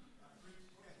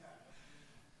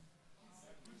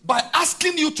 By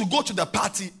asking you to go to the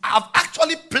party, I have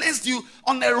actually placed you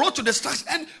on a road to destruction.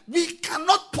 And we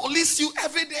cannot police you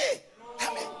every day.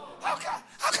 How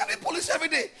can we police you every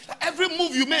day? Every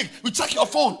move you make, we check your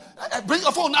phone. Bring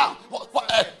your phone now.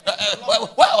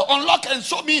 Unlock and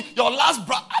show me your last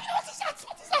what is that?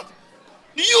 What is that?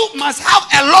 You must have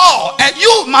a law. And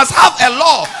you must have a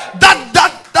law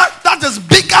that is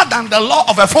bigger than the law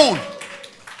of a phone.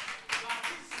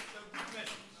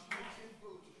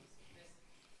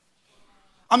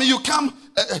 You come,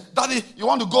 Daddy, you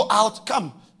want to go out?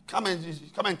 Come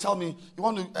and tell me. You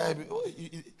want to,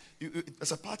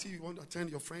 there's a party you want to attend,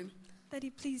 your friend?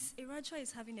 Daddy, please, Iraja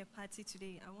is having a party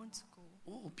today. I want to go.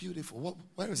 Oh, beautiful.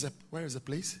 Where is the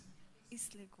place?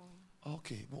 East Legon.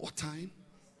 Okay, what time?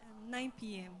 9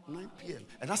 p.m. 9 p.m.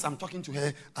 And as I'm talking to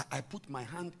her, I put my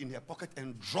hand in her pocket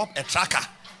and drop a tracker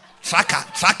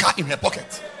in her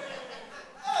pocket.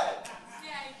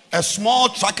 A small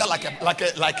tracker like a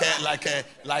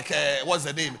what's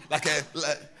the name? Like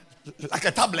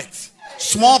a tablet.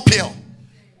 Small pill.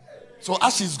 So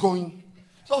as she's going,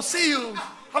 so see you.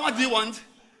 How much do you want?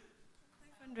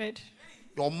 500.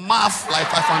 Your mouth like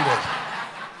 500.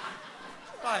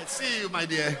 Right, see you, my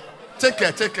dear. Take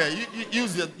care. You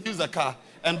use the car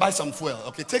and buy some fuel.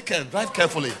 Okay, take care. Drive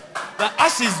carefully. Then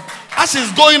as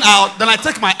she's going out, then I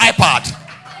take my iPad.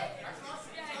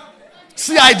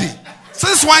 CID.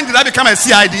 Since when did I become a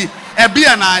CID, a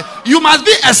BNI? You must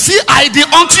be a CID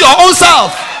unto your own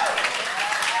self.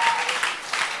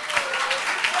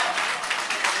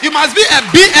 You must be a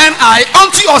BNI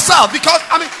unto yourself. Because,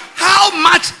 how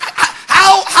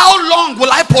long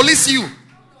will I police you?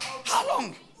 How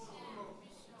long?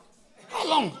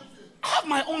 I have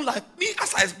my own life. Me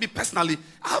personally,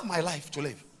 I have my life to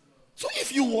live. So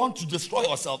if you want to destroy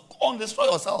yourself, go on, destroy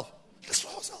yourself.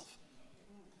 Destroy yourself.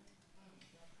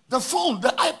 The phone, the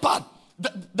iPad,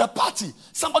 the party.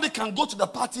 Somebody can go to the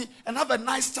party and have a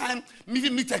nice time, maybe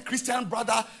meet a Christian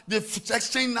brother, they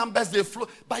exchange numbers, they flow.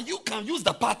 But you can use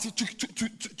the party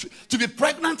to be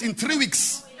pregnant in 3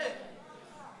 weeks.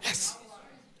 Yes.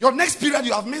 Your next period,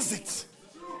 you have missed it.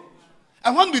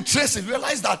 And when we trace it, we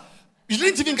realize that you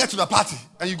didn't even get to the party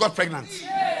and you got pregnant.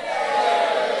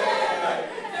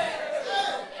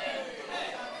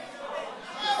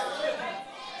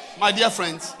 My dear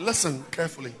friends, listen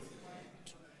carefully.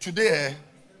 Today,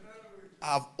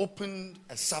 I've opened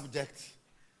a subject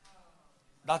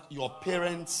that your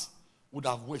parents would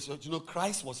have wished.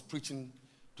 Christ was preaching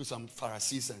to some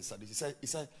Pharisees and Sadducees. He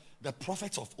said, the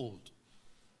prophets of old,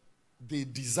 they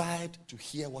desired to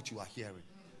hear what you are hearing,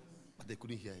 but they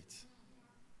couldn't hear it.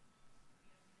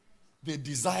 They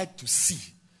desired to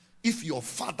see. If your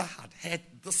father had heard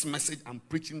this message I'm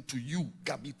preaching to you,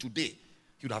 Gabby, today,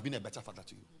 he would have been a better father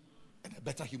to you and a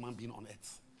better human being on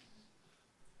earth.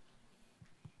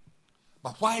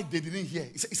 But why they didn't hear?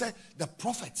 He said the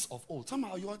prophets of old.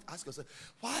 Somehow you want to ask yourself,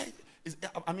 why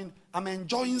I'm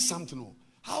enjoying something.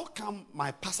 How come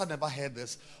my pastor never heard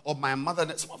this? Or my mother,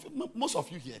 most of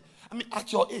you here.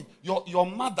 At your age, your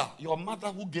mother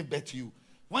who gave birth to you,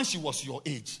 when she was your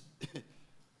age.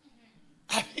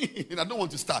 I don't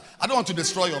want to start. I don't want to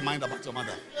destroy your mind about your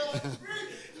mother.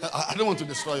 I don't want to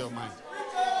destroy your mind.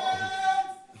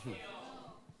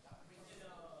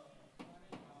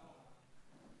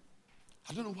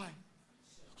 I don't know why.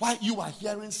 Why you are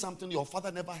hearing something your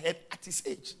father never heard at his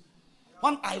age.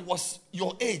 When I was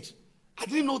your age, I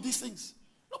didn't know these things.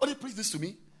 Nobody preached this to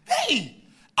me. Hey,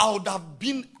 I would have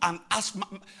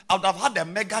had a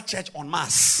mega church on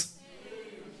Mars.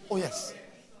 Oh yes.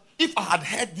 If I had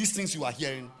heard these things you are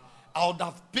hearing, I would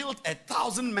have built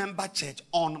 1,000-member church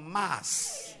on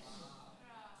Mars.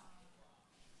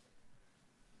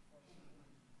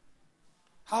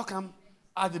 How come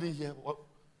I didn't hear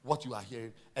what you are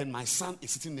hearing, and my son is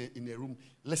sitting in a room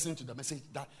listening to the message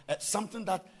that something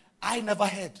that I never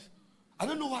heard? I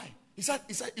don't know why. He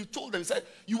told them,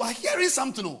 you are hearing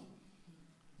something.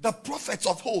 The prophets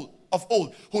of old, of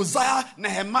old, Hosea,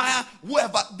 Nehemiah,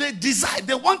 whoever, they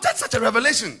wanted such a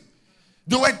revelation.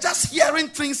 They were just hearing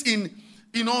things in,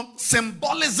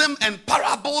 symbolism and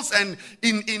parables and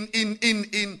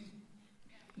in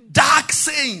dark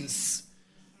sayings.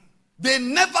 They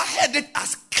never heard it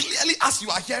as clearly as you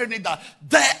are hearing it, that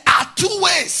there are two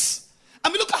ways. I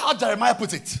mean, look at how Jeremiah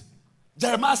put it.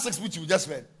 Jeremiah 6, which you just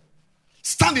read.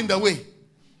 Stand in the way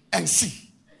and see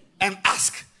and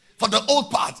ask for the old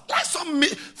part. Like some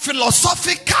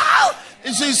philosophical,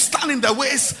 you stand in the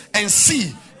ways and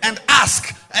see and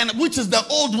ask, and which is the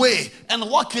old way, and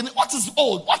what is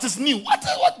old, what is new, what.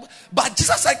 But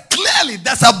Jesus said clearly,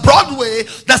 there's a broad way,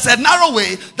 there's a narrow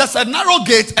way, there's a narrow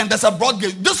gate, and there's a broad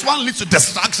gate. This one leads to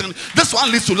destruction, this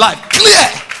one leads to life. Clear.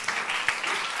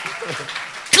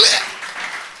 Clear.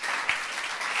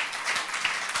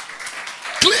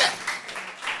 Clear.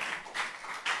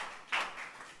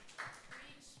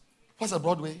 What's the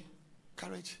broad way?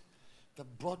 Courage. The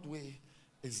broad way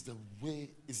is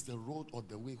the road or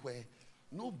the way where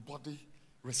nobody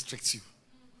restricts you.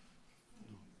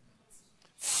 No.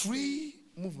 Free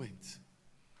movement.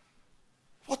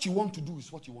 What you want to do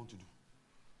is what you want to do.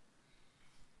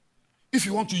 If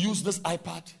you want to use this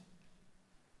iPad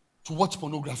to watch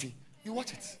pornography, you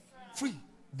watch it. Free.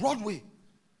 Broadway.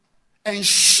 And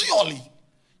surely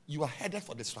you are headed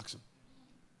for destruction.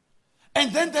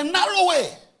 And then the narrow way.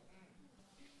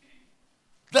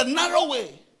 The narrow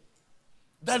way.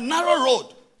 The narrow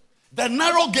road. The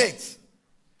narrow gate.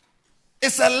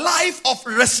 It's a life of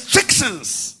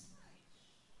restrictions.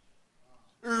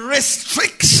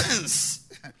 Restrictions.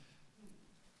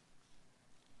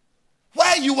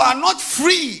 Where you are not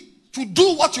free to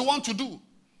do what you want to do.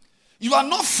 You are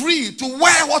not free to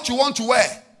wear what you want to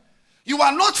wear. You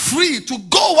are not free to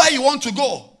go where you want to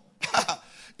go.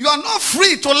 You are not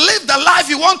free to live the life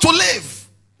you want to live.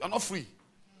 You are not free.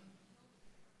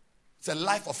 It's a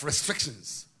life of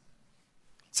restrictions.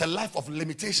 It's a life of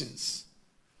limitations.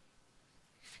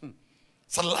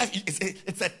 It's a life.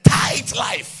 It's a tight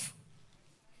life.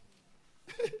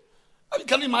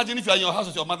 Can you imagine if you are in your house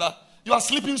with your mother? You are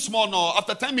sleeping small now.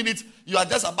 After 10 minutes, you are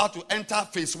just about to enter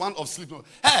phase 1 of sleep.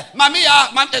 Hey, mommy,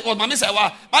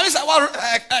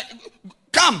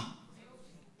 come.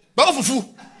 Pound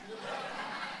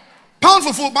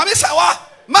fufu. Mommy sawa,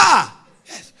 ma.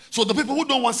 Yes. So the people who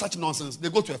don't want such nonsense, they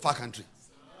go to a far country.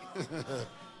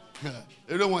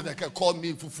 They don't want to call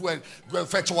me fufu and go and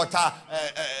fetch water,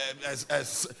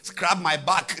 scrub my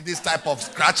back, this type of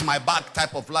scratch my back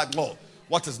type of life. No.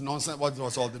 What is nonsense? What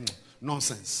was all the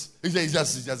nonsense? He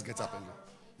just gets up and go.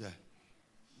 Yeah.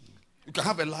 You can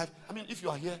have a life. I mean, if you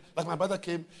are here, like my brother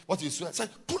came, what he said,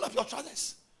 pull up your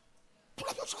trousers. Pull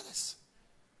up your trousers.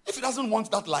 If he doesn't want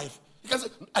that life, he can say,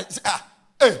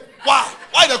 hey, why?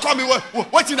 Why they call me?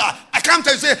 Waiting that? I can't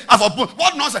tell you, say,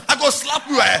 what nonsense? I go slap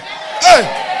you,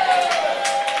 Hey!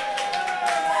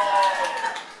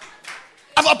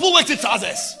 I've pulled weighted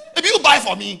trousers. If you buy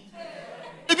for me,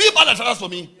 if you buy the trousers for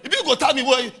me, if you go tell me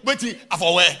waiting, I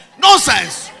for wear.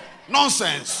 Nonsense.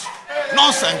 Nonsense.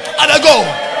 Nonsense. I go.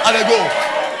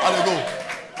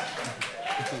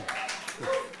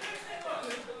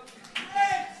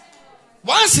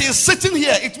 Once he is sitting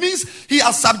here, it means he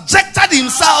has subjected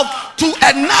himself to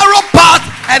a narrow path,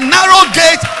 a narrow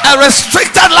gate, a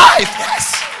restricted life.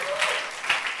 Yes.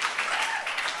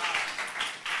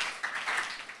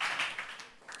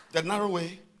 The narrow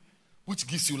way, which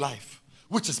gives you life,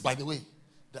 which is, by the way,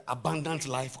 the abundant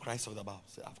life Christ talked about.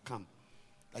 Say, I've come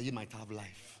that you might have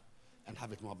life and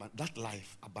have it more abundant. That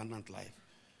life, abundant life,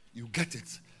 you get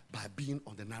it by being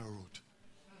on the narrow road.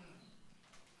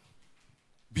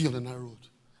 Be on the narrow road.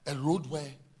 A road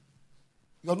where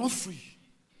you are not free.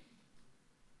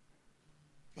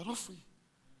 You are not free.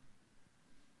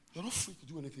 You are not free to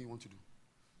do anything you want to do.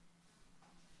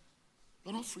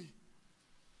 You are not free.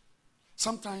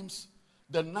 Sometimes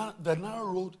the narrow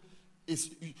road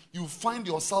is, you find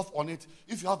yourself on it.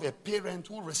 If you have a parent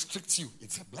who restricts you,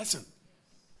 it's a blessing.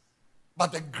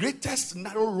 But the greatest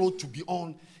narrow road to be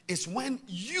on is when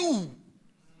you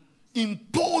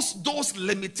impose those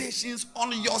limitations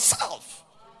on yourself.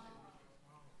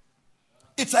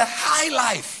 It's a high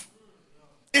life.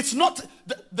 It's not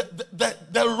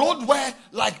the road where,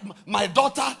 like my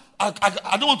daughter,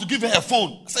 I don't want to give her a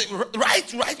phone. I say,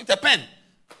 write with a pen.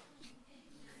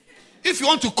 If you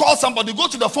want to call somebody, go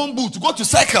to the phone booth, go to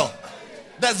Circle.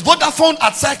 There's Vodafone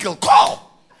at Circle.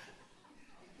 Call.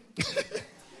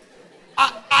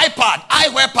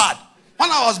 iPad.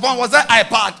 When I was born, was that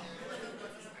iPad?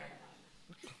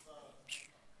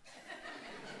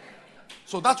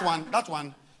 So that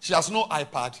one, she has no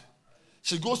iPad.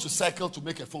 She goes to Circle to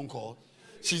make a phone call.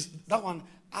 That one,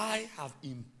 I have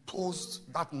imposed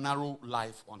imposed that narrow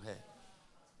life on her.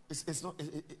 It's not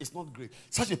great.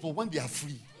 Such people, when they are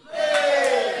free,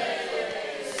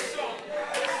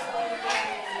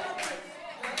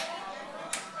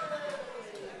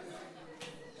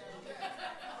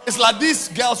 it's like these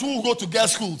girls who go to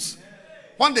girls' schools.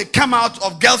 When they come out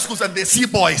of girls' schools and they see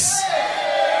boys.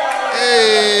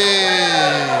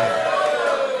 Hey.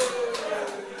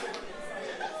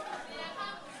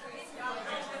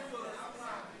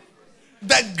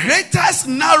 The greatest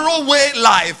narrow way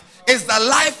life is the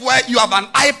life where you have an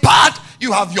iPad,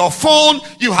 you have your phone,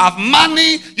 you have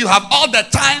money, you have all the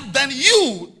time. Then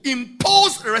you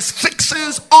impose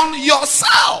restrictions on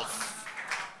yourself.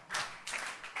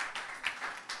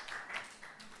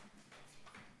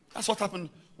 That's what happened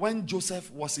when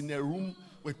Joseph was in a room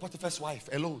with Potiphar's wife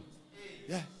alone.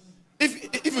 Yeah.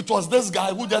 If it was this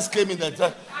guy who just came in there,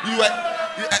 you were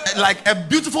like a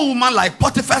beautiful woman like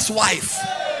Potiphar's wife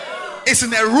is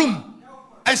in a room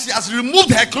and she has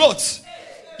removed her clothes,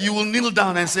 you will kneel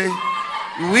down and say,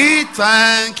 "We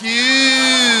thank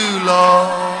you,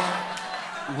 Lord.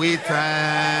 We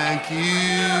thank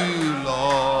you,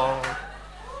 Lord.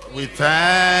 We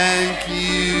thank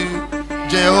you,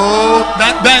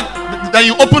 Jehovah." Then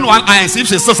you open one eye and see if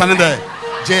she's still standing there.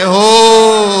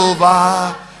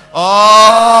 Jehovah,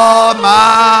 oh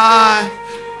my.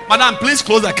 Madam, please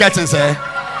close the curtains.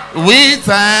 We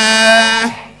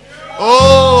thank.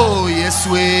 Oh yes,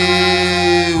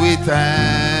 we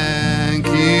thank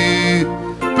you.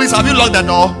 Please, have you locked the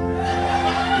door?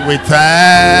 We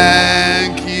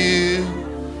thank you,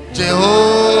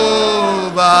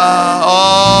 Jehovah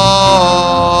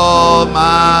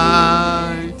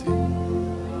Almighty.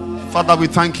 Father, we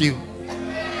thank you.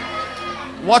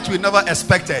 What we never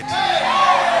expected,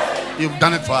 you've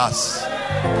done it for us.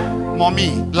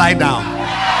 Mommy, lie down.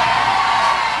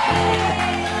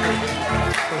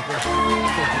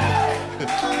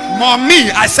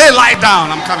 Mommy, I say lie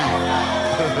down. I'm coming.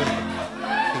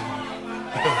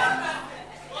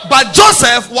 But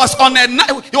Joseph was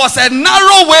he was a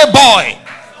narrow way boy.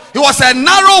 He was a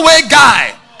narrow way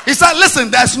guy. He said, "Listen,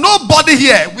 there's nobody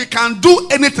here. We can do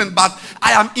anything, but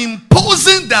I am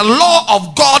imposing the law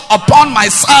of God upon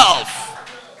myself."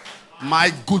 My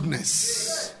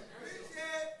goodness.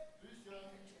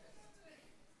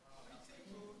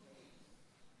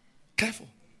 Careful.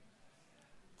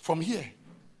 From here,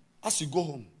 as you go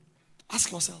home,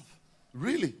 ask yourself,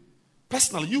 really,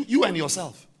 personally, you and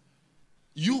yourself.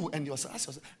 You and yourself, ask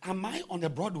yourself, am I on a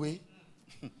Broadway?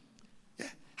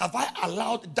 Yeah. Have I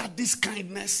allowed daddy's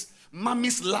kindness,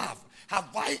 mommy's love?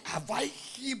 Have I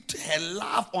heaped her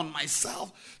love on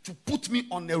myself to put me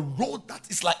on a road that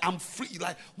is like I'm free?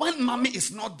 Like when mommy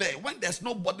is not there, when there's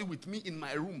nobody with me in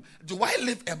my room, do I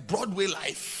live a Broadway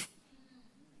life?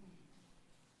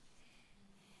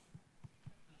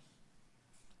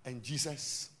 And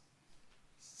Jesus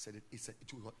said it.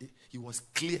 He was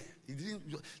clear.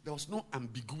 There was no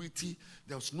ambiguity.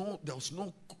 There was no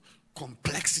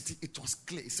complexity. It was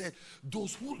clear. He said,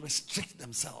 those who restrict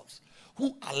themselves,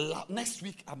 who allow. Next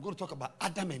week, I'm going to talk about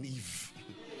Adam and Eve.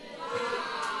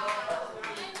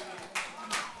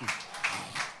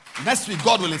 Next week,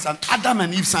 God will, it's an Adam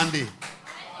and Eve Sunday.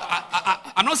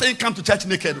 I'm not saying come to church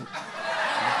naked.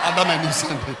 Adam and Eve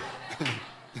Sunday.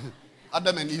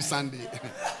 Adam and Eve Sunday.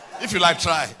 If you like,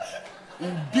 try.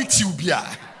 We'll beat you, beer.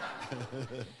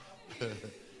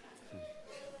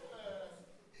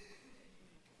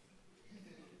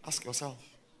 Ask yourself,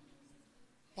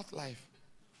 what life?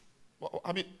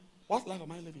 What life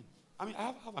am I living? I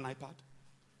have an iPad.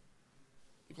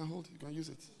 You can hold it. You can use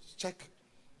it. Check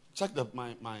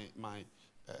my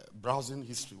browsing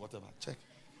history, whatever. Check.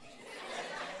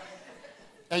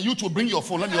 And you too, bring your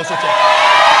phone. Let me also check.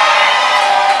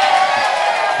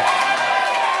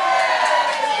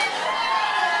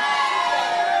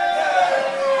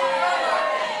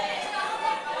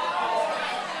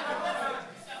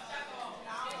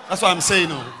 That's what I'm saying.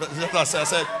 That's what I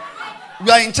said. We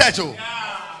are in church, we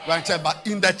are in church, but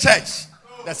in the church,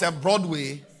 there's a broad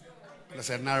way, there's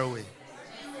a narrow way.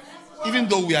 Even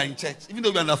though we are in church, even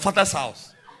though we are in the Father's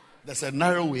house, there's a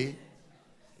narrow way.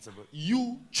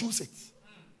 You choose it.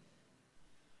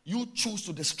 You choose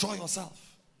to destroy yourself.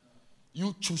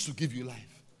 You choose to give you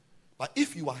life. But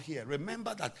if you are here,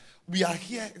 remember that we are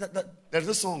here. There's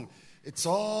a song. It's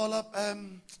all up.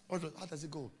 How does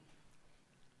it go?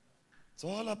 It's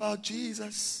all about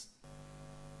Jesus.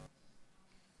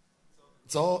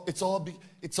 It's all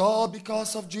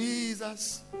because of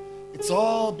Jesus. It's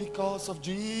all because of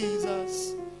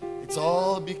Jesus. It's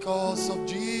all because of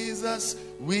Jesus.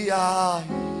 We are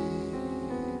here.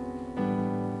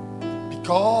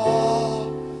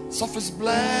 Because of his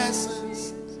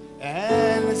blessings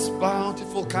and His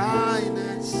bountiful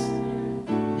kindness,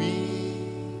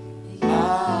 we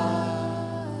are.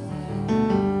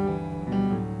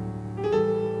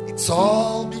 It's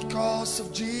all because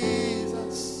of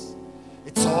Jesus.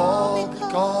 It's all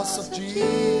because of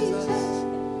Jesus.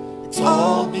 It's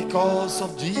all because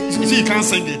of Jesus. You see, you can't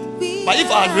sing it. But if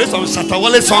I raise some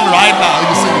Shatawale song right now,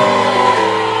 you sing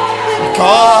it.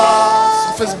 Because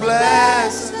of His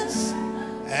blessings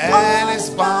and His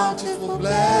bountiful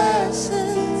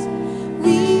blessings,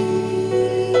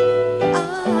 we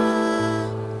are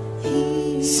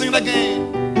here. Sing it again.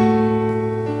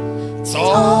 It's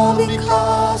all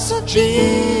because of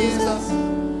Jesus.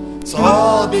 It's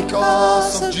all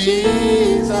because of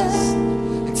Jesus.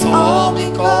 It's all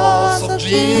because of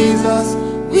Jesus.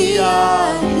 We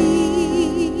are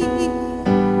here.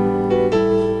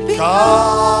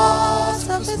 Because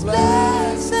of His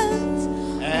blessings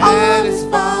and His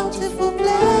bountiful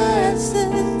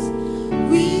blessings,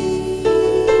 we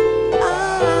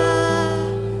are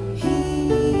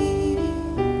here.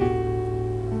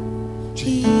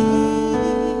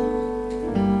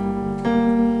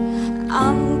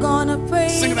 I'm gonna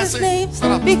praise His name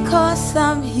because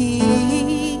I'm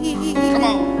here. Come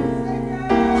on.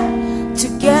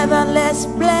 Together let's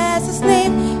bless His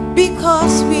name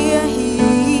because we are here.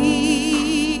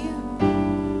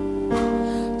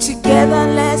 Together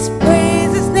let's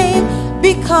praise His name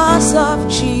because of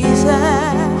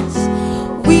Jesus.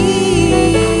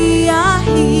 We are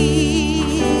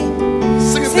here.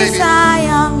 Sing it, Since baby. I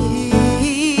am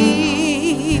here,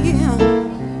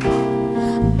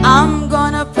 I'm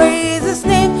gonna praise His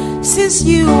name since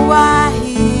you are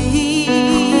here.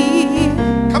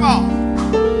 Come on.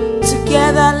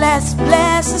 Together let's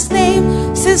bless His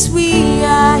name since we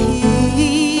are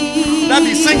here. Let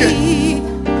me sing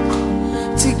it.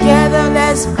 Together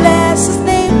let's bless His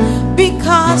name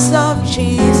because of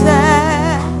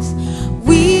Jesus.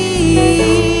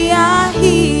 We are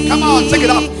here. Come on, take it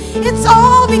up. It's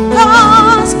all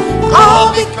because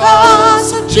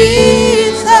of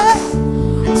Jesus.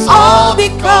 It's all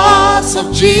because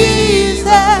of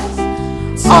Jesus.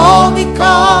 It's all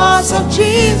because of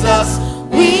Jesus.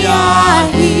 We are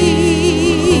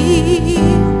here.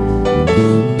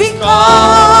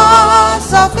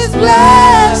 Because of His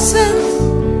blessings,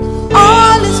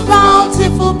 all His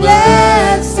bountiful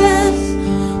blessings,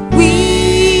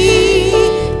 we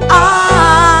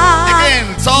are.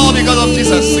 Again, it's all because of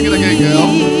Jesus. Sing it again,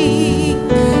 girl.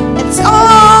 It's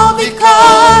all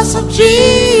because of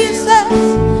Jesus.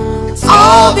 It's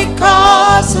all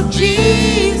because of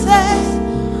Jesus.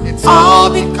 It's All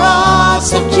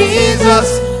because of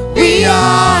Jesus, we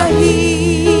are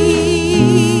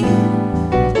here.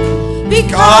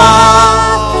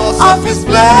 Because of His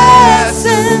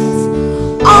blessings,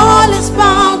 all His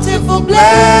bountiful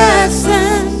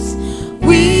blessings,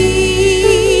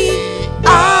 we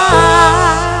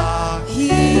are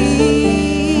here.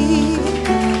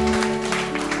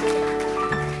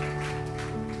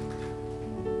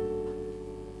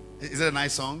 Is it a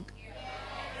nice song?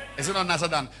 Is it not nicer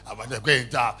than about the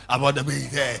great about the big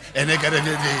day and they get it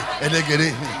and they get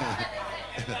it?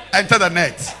 Enter the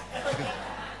net.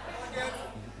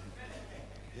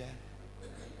 Yeah.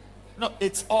 No,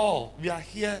 it's all. We are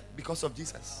here because of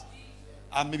Jesus.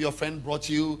 Maybe your friend brought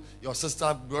you, your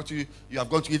sister brought you, you have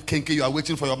gone to eat kinky, you are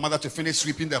waiting for your mother to finish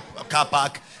sweeping the car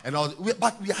park and all.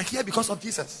 But we are here because of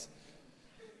Jesus.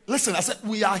 Listen, I said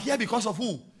we are here because of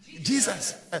who?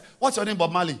 Jesus. What's your name,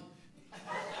 Bob Marley?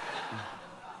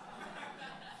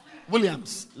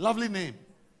 Williams. Lovely name.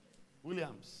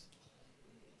 Williams.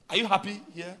 Are you happy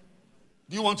here?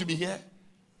 Do you want to be here?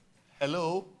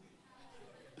 Hello?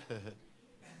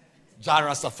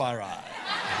 Jara Safari.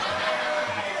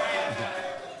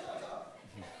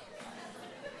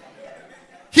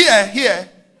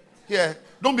 Here.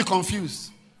 Don't be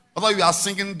confused. Although we are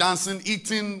singing, dancing,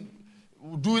 eating,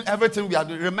 doing everything we are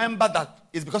doing, remember that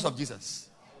it's because of Jesus.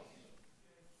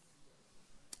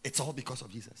 It's all because of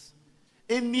Jesus.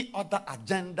 Any other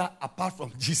agenda apart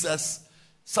from Jesus,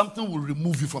 something will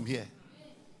remove you from here.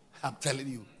 I'm telling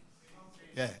you.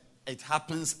 Yeah, it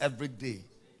happens every day.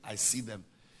 I see them.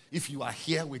 If you are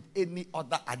here with any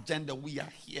other agenda, we are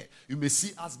here. You may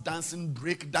see us dancing,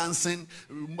 break dancing,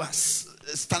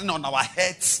 standing on our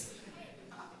heads,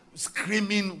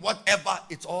 screaming, whatever.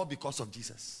 It's all because of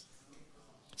Jesus.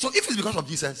 So if it's because of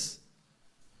Jesus,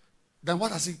 then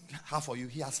what does He have for you?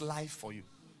 He has life for you.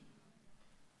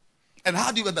 And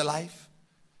how do you get the life?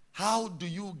 How do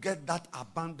you get that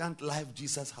abundant life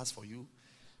Jesus has for you?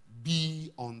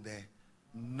 Be on the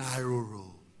narrow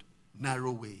road,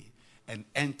 narrow way, and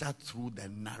enter through the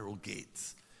narrow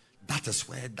gates. that is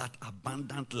where that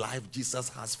abundant life Jesus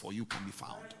has for you can be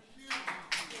found.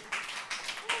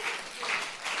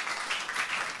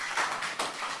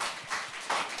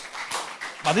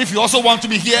 But if you also want to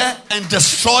be here and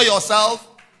destroy yourself,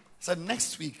 I said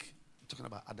next week, I'm talking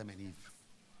about Adam and Eve.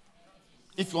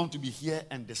 If you want to be here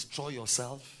and destroy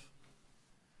yourself,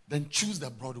 then choose the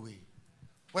broad way,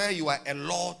 where you are a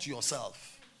law to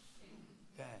yourself.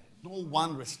 Yeah. No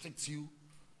one restricts you.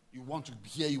 You want to be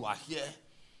here, you are here.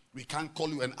 We can't call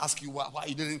you and ask you why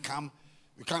you didn't come.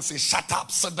 We can't say, shut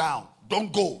up, sit down,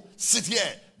 don't go, sit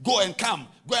here, go and come,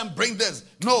 go and bring this.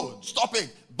 No, stop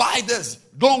it, buy this,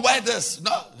 don't wear this.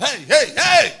 No,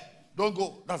 hey, don't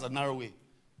go. That's a narrow way.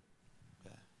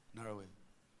 Yeah, narrow way.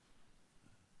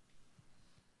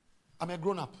 I'm a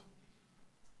grown up.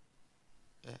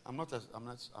 Yeah, I'm not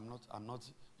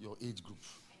your age group.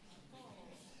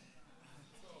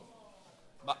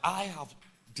 But I have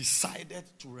decided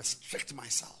to restrict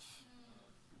myself.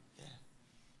 Yeah.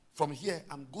 From here,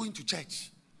 I'm going to church.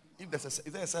 Is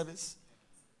there a service?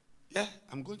 Yeah,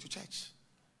 I'm going to church.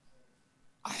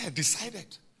 I have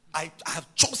decided. I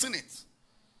have chosen it.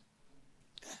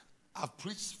 Yeah. I've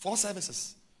preached 4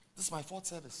 services. This is my 4th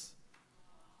service.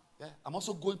 Yeah. I'm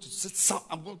also going to sit.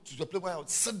 I'm going to the place where I would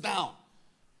sit down.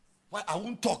 Where I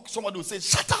won't talk. Somebody will say,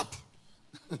 shut up.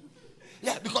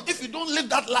 Yeah, because if you don't live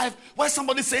that life where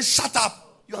somebody says, shut up,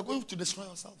 you are going to destroy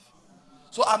yourself.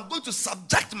 So I'm going to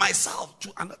subject myself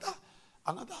to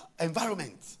another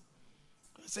environment.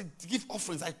 I say, give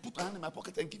offerings. I put my hand in my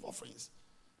pocket and give offerings.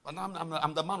 But now I'm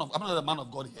not the man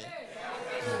of God here.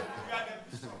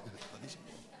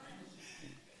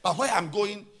 But where I'm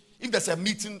going, if there's a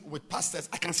meeting with pastors,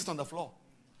 I can sit on the floor.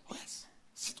 Oh yes,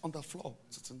 sit on the floor,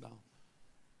 sitting down.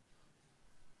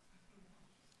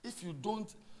 If you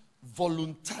don't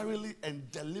voluntarily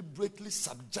and deliberately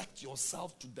subject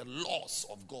yourself to the laws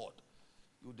of God,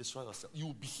 you will destroy yourself. You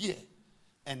will be here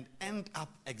and end up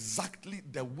exactly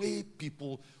the way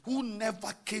people who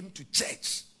never came to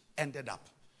church ended up.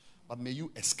 But may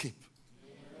you escape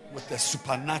with a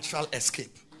supernatural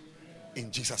escape.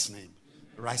 In Jesus' name.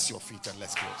 Rise your feet and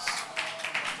let's close.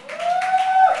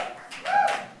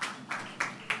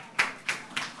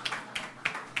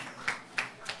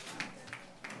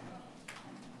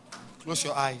 Close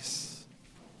your eyes.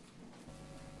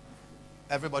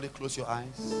 Everybody close your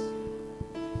eyes.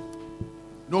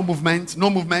 No movement, no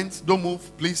movement. Don't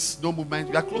move, please. No movement.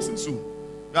 We are closing soon.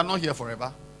 We are not here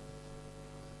forever.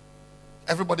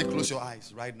 Everybody close your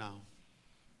eyes right now.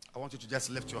 I want you to just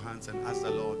lift your hands and ask the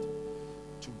Lord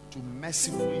to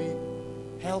mercifully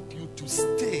help you to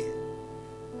stay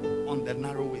on the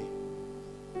narrow way.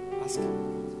 Ask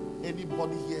him.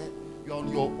 Anybody here, you're on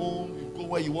your own. You go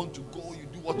where you want to go. You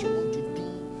do what you want to do.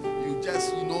 You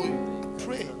just,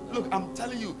 pray. Look, I'm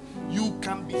telling you, you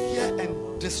can be here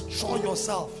and destroy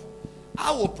yourself.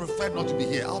 I would prefer not to be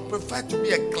here. I'll prefer to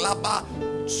be a clubber,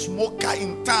 smoker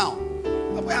in town,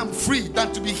 where I'm free,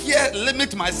 than to be here,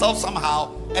 limit myself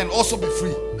somehow, and also be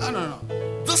free. No.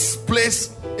 This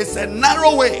place is a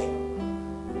narrow way.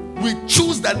 We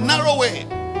choose the narrow way.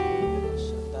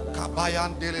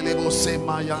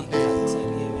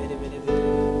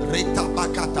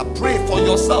 Pray for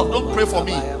yourself. Don't pray for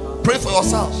me. Pray for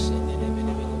yourself.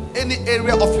 Any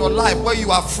area of your life where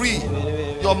you are free.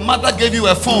 Your mother gave you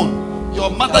a phone.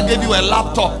 Your mother gave you a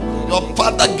laptop. Your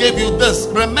father gave you this.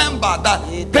 Remember that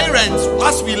parents,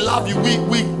 as we love you,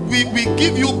 we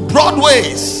give you broad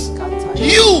ways.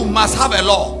 You must have a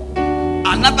law.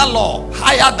 Another law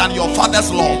higher than your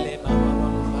father's law.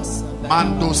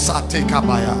 Mando sa te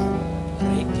kabaya.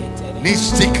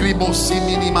 Nistikribo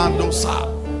simini mando sa.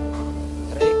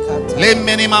 Le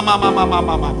meni mama.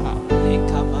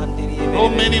 No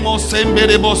many more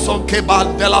semberebo son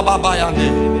kebal de la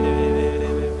babayane.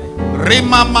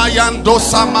 Rima mayan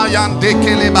dosa mayan de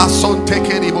keleba son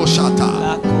tekeribo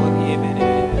shata.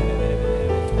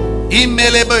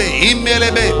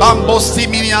 Imelebe bambo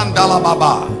siminian dala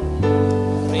baba.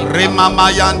 Rima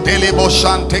mayan delebo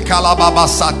shante kalababa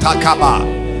satakaba.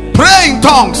 Pray in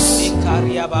tongues.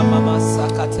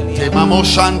 Temamo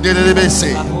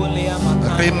shandelebese.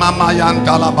 Rima mayan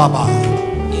dala baba.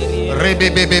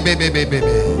 Rebebebebebebebe.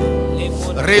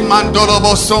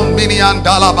 Remandolobo son minian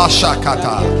dala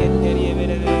bashakata.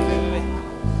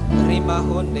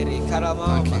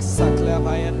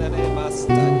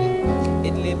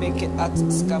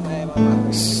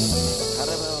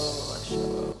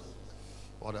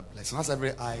 What a blessing. As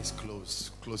every eye is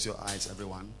closed, close your eyes,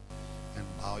 everyone, and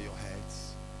bow your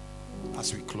heads.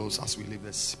 As we close, as we leave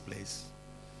this place,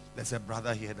 there's a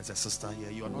brother here, there's a sister here.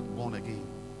 You are not born again.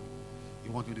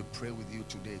 We want you to pray with you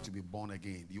today to be born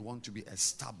again. You want to be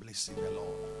established in the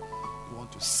Lord. You want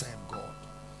to serve God.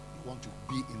 You want to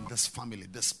be in this family,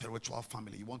 this spiritual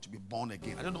family. You want to be born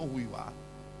again. I don't know who you are.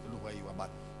 I don't know where you are, but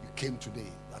you came today.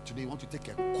 That today you want to take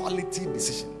a quality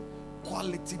decision.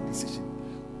 Quality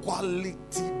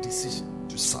decision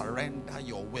to surrender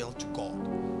your will to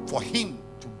God. For Him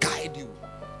to guide you,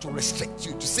 to restrict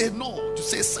you, to say no, to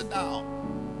say sit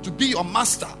down, to be your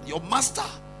master. Your master.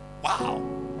 Wow.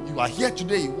 You are here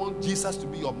today. You want Jesus to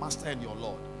be your master and your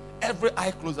Lord. Every eye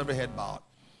closed, every head bowed.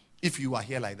 If you are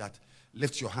here like that,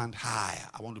 lift your hand high.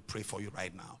 I want to pray for you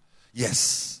right now.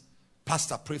 Yes.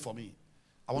 Pastor, pray for me.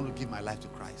 I want to give my life to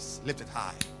Christ. Lift it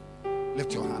high.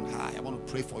 Lift your hand high. I want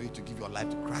to pray for you to give your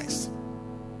life to Christ.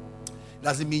 It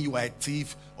doesn't mean you are a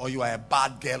thief or you are a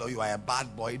bad girl or you are a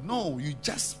bad boy. No, you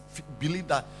just believe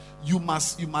that you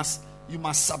must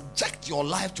subject your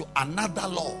life to another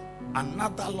law.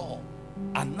 Another law.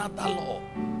 Another law.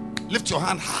 Lift your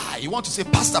hand high. You want to say,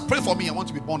 Pastor, pray for me. I want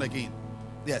to be born again.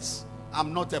 Yes.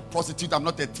 I'm not a prostitute. I'm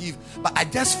not a thief. But I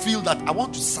just feel that I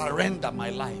want to surrender my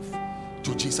life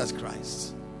to Jesus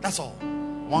Christ. That's all.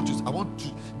 I want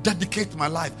to dedicate my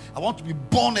life. I want to be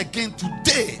born again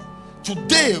today.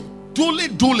 Today.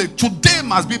 Today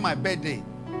must be my birthday.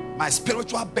 My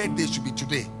spiritual birthday should be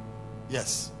today.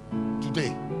 Yes.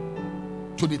 Today.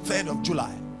 23rd of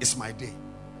July is my day.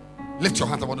 Lift your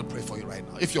hand. I want to pray for you right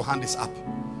now. If your hand is up,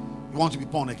 you want to be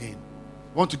born again.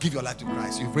 You want to give your life to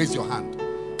Christ. You've raised your hand.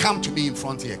 Come to me in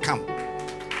front here. Come.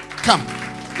 Come.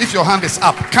 If your hand is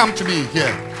up, come to me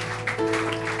here.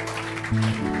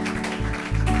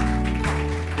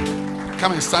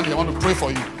 Come and stand here. I want to pray for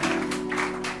you.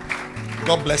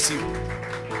 God bless you.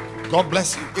 God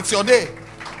bless you. It's your day.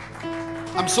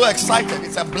 I'm so excited.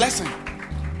 It's a blessing.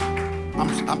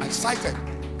 I'm excited.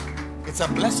 It's a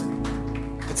blessing.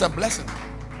 It's a blessing.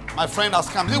 My friend has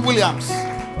come. Is it Williams?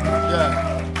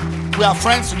 Yeah. We are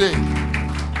friends today.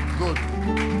 Good.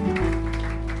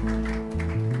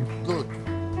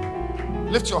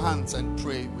 Good. Lift your hands and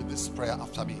pray with this prayer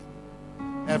after me.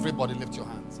 Everybody lift your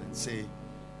hands and say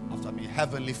after me,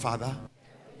 Heavenly Father,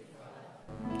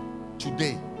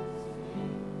 today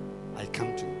I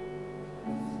come to you.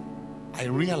 I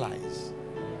realize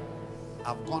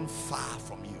I've gone far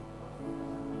from you,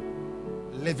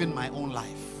 living my own life,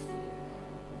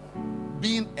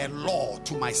 being a law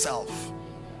to myself.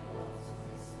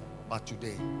 But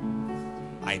today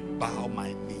I bow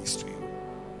my knees to you.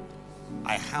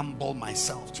 I humble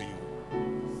myself to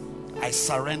you. I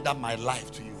surrender my life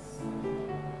to you.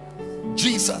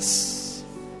 Jesus,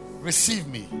 receive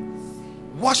me.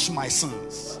 Wash my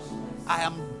sins. I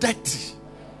am dirty,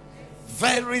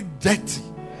 very dirty.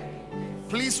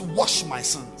 Please wash my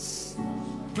sins.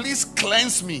 Please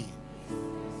cleanse me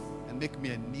and make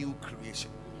me a new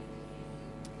creation.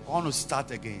 I want to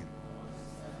start again.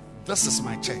 This is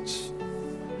my church.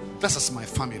 This is my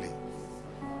family.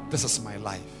 This is my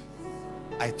life.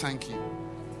 I thank you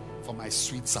for my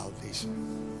sweet salvation.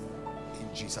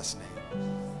 In Jesus' name.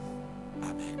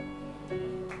 Amen.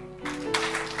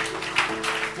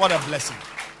 What a blessing.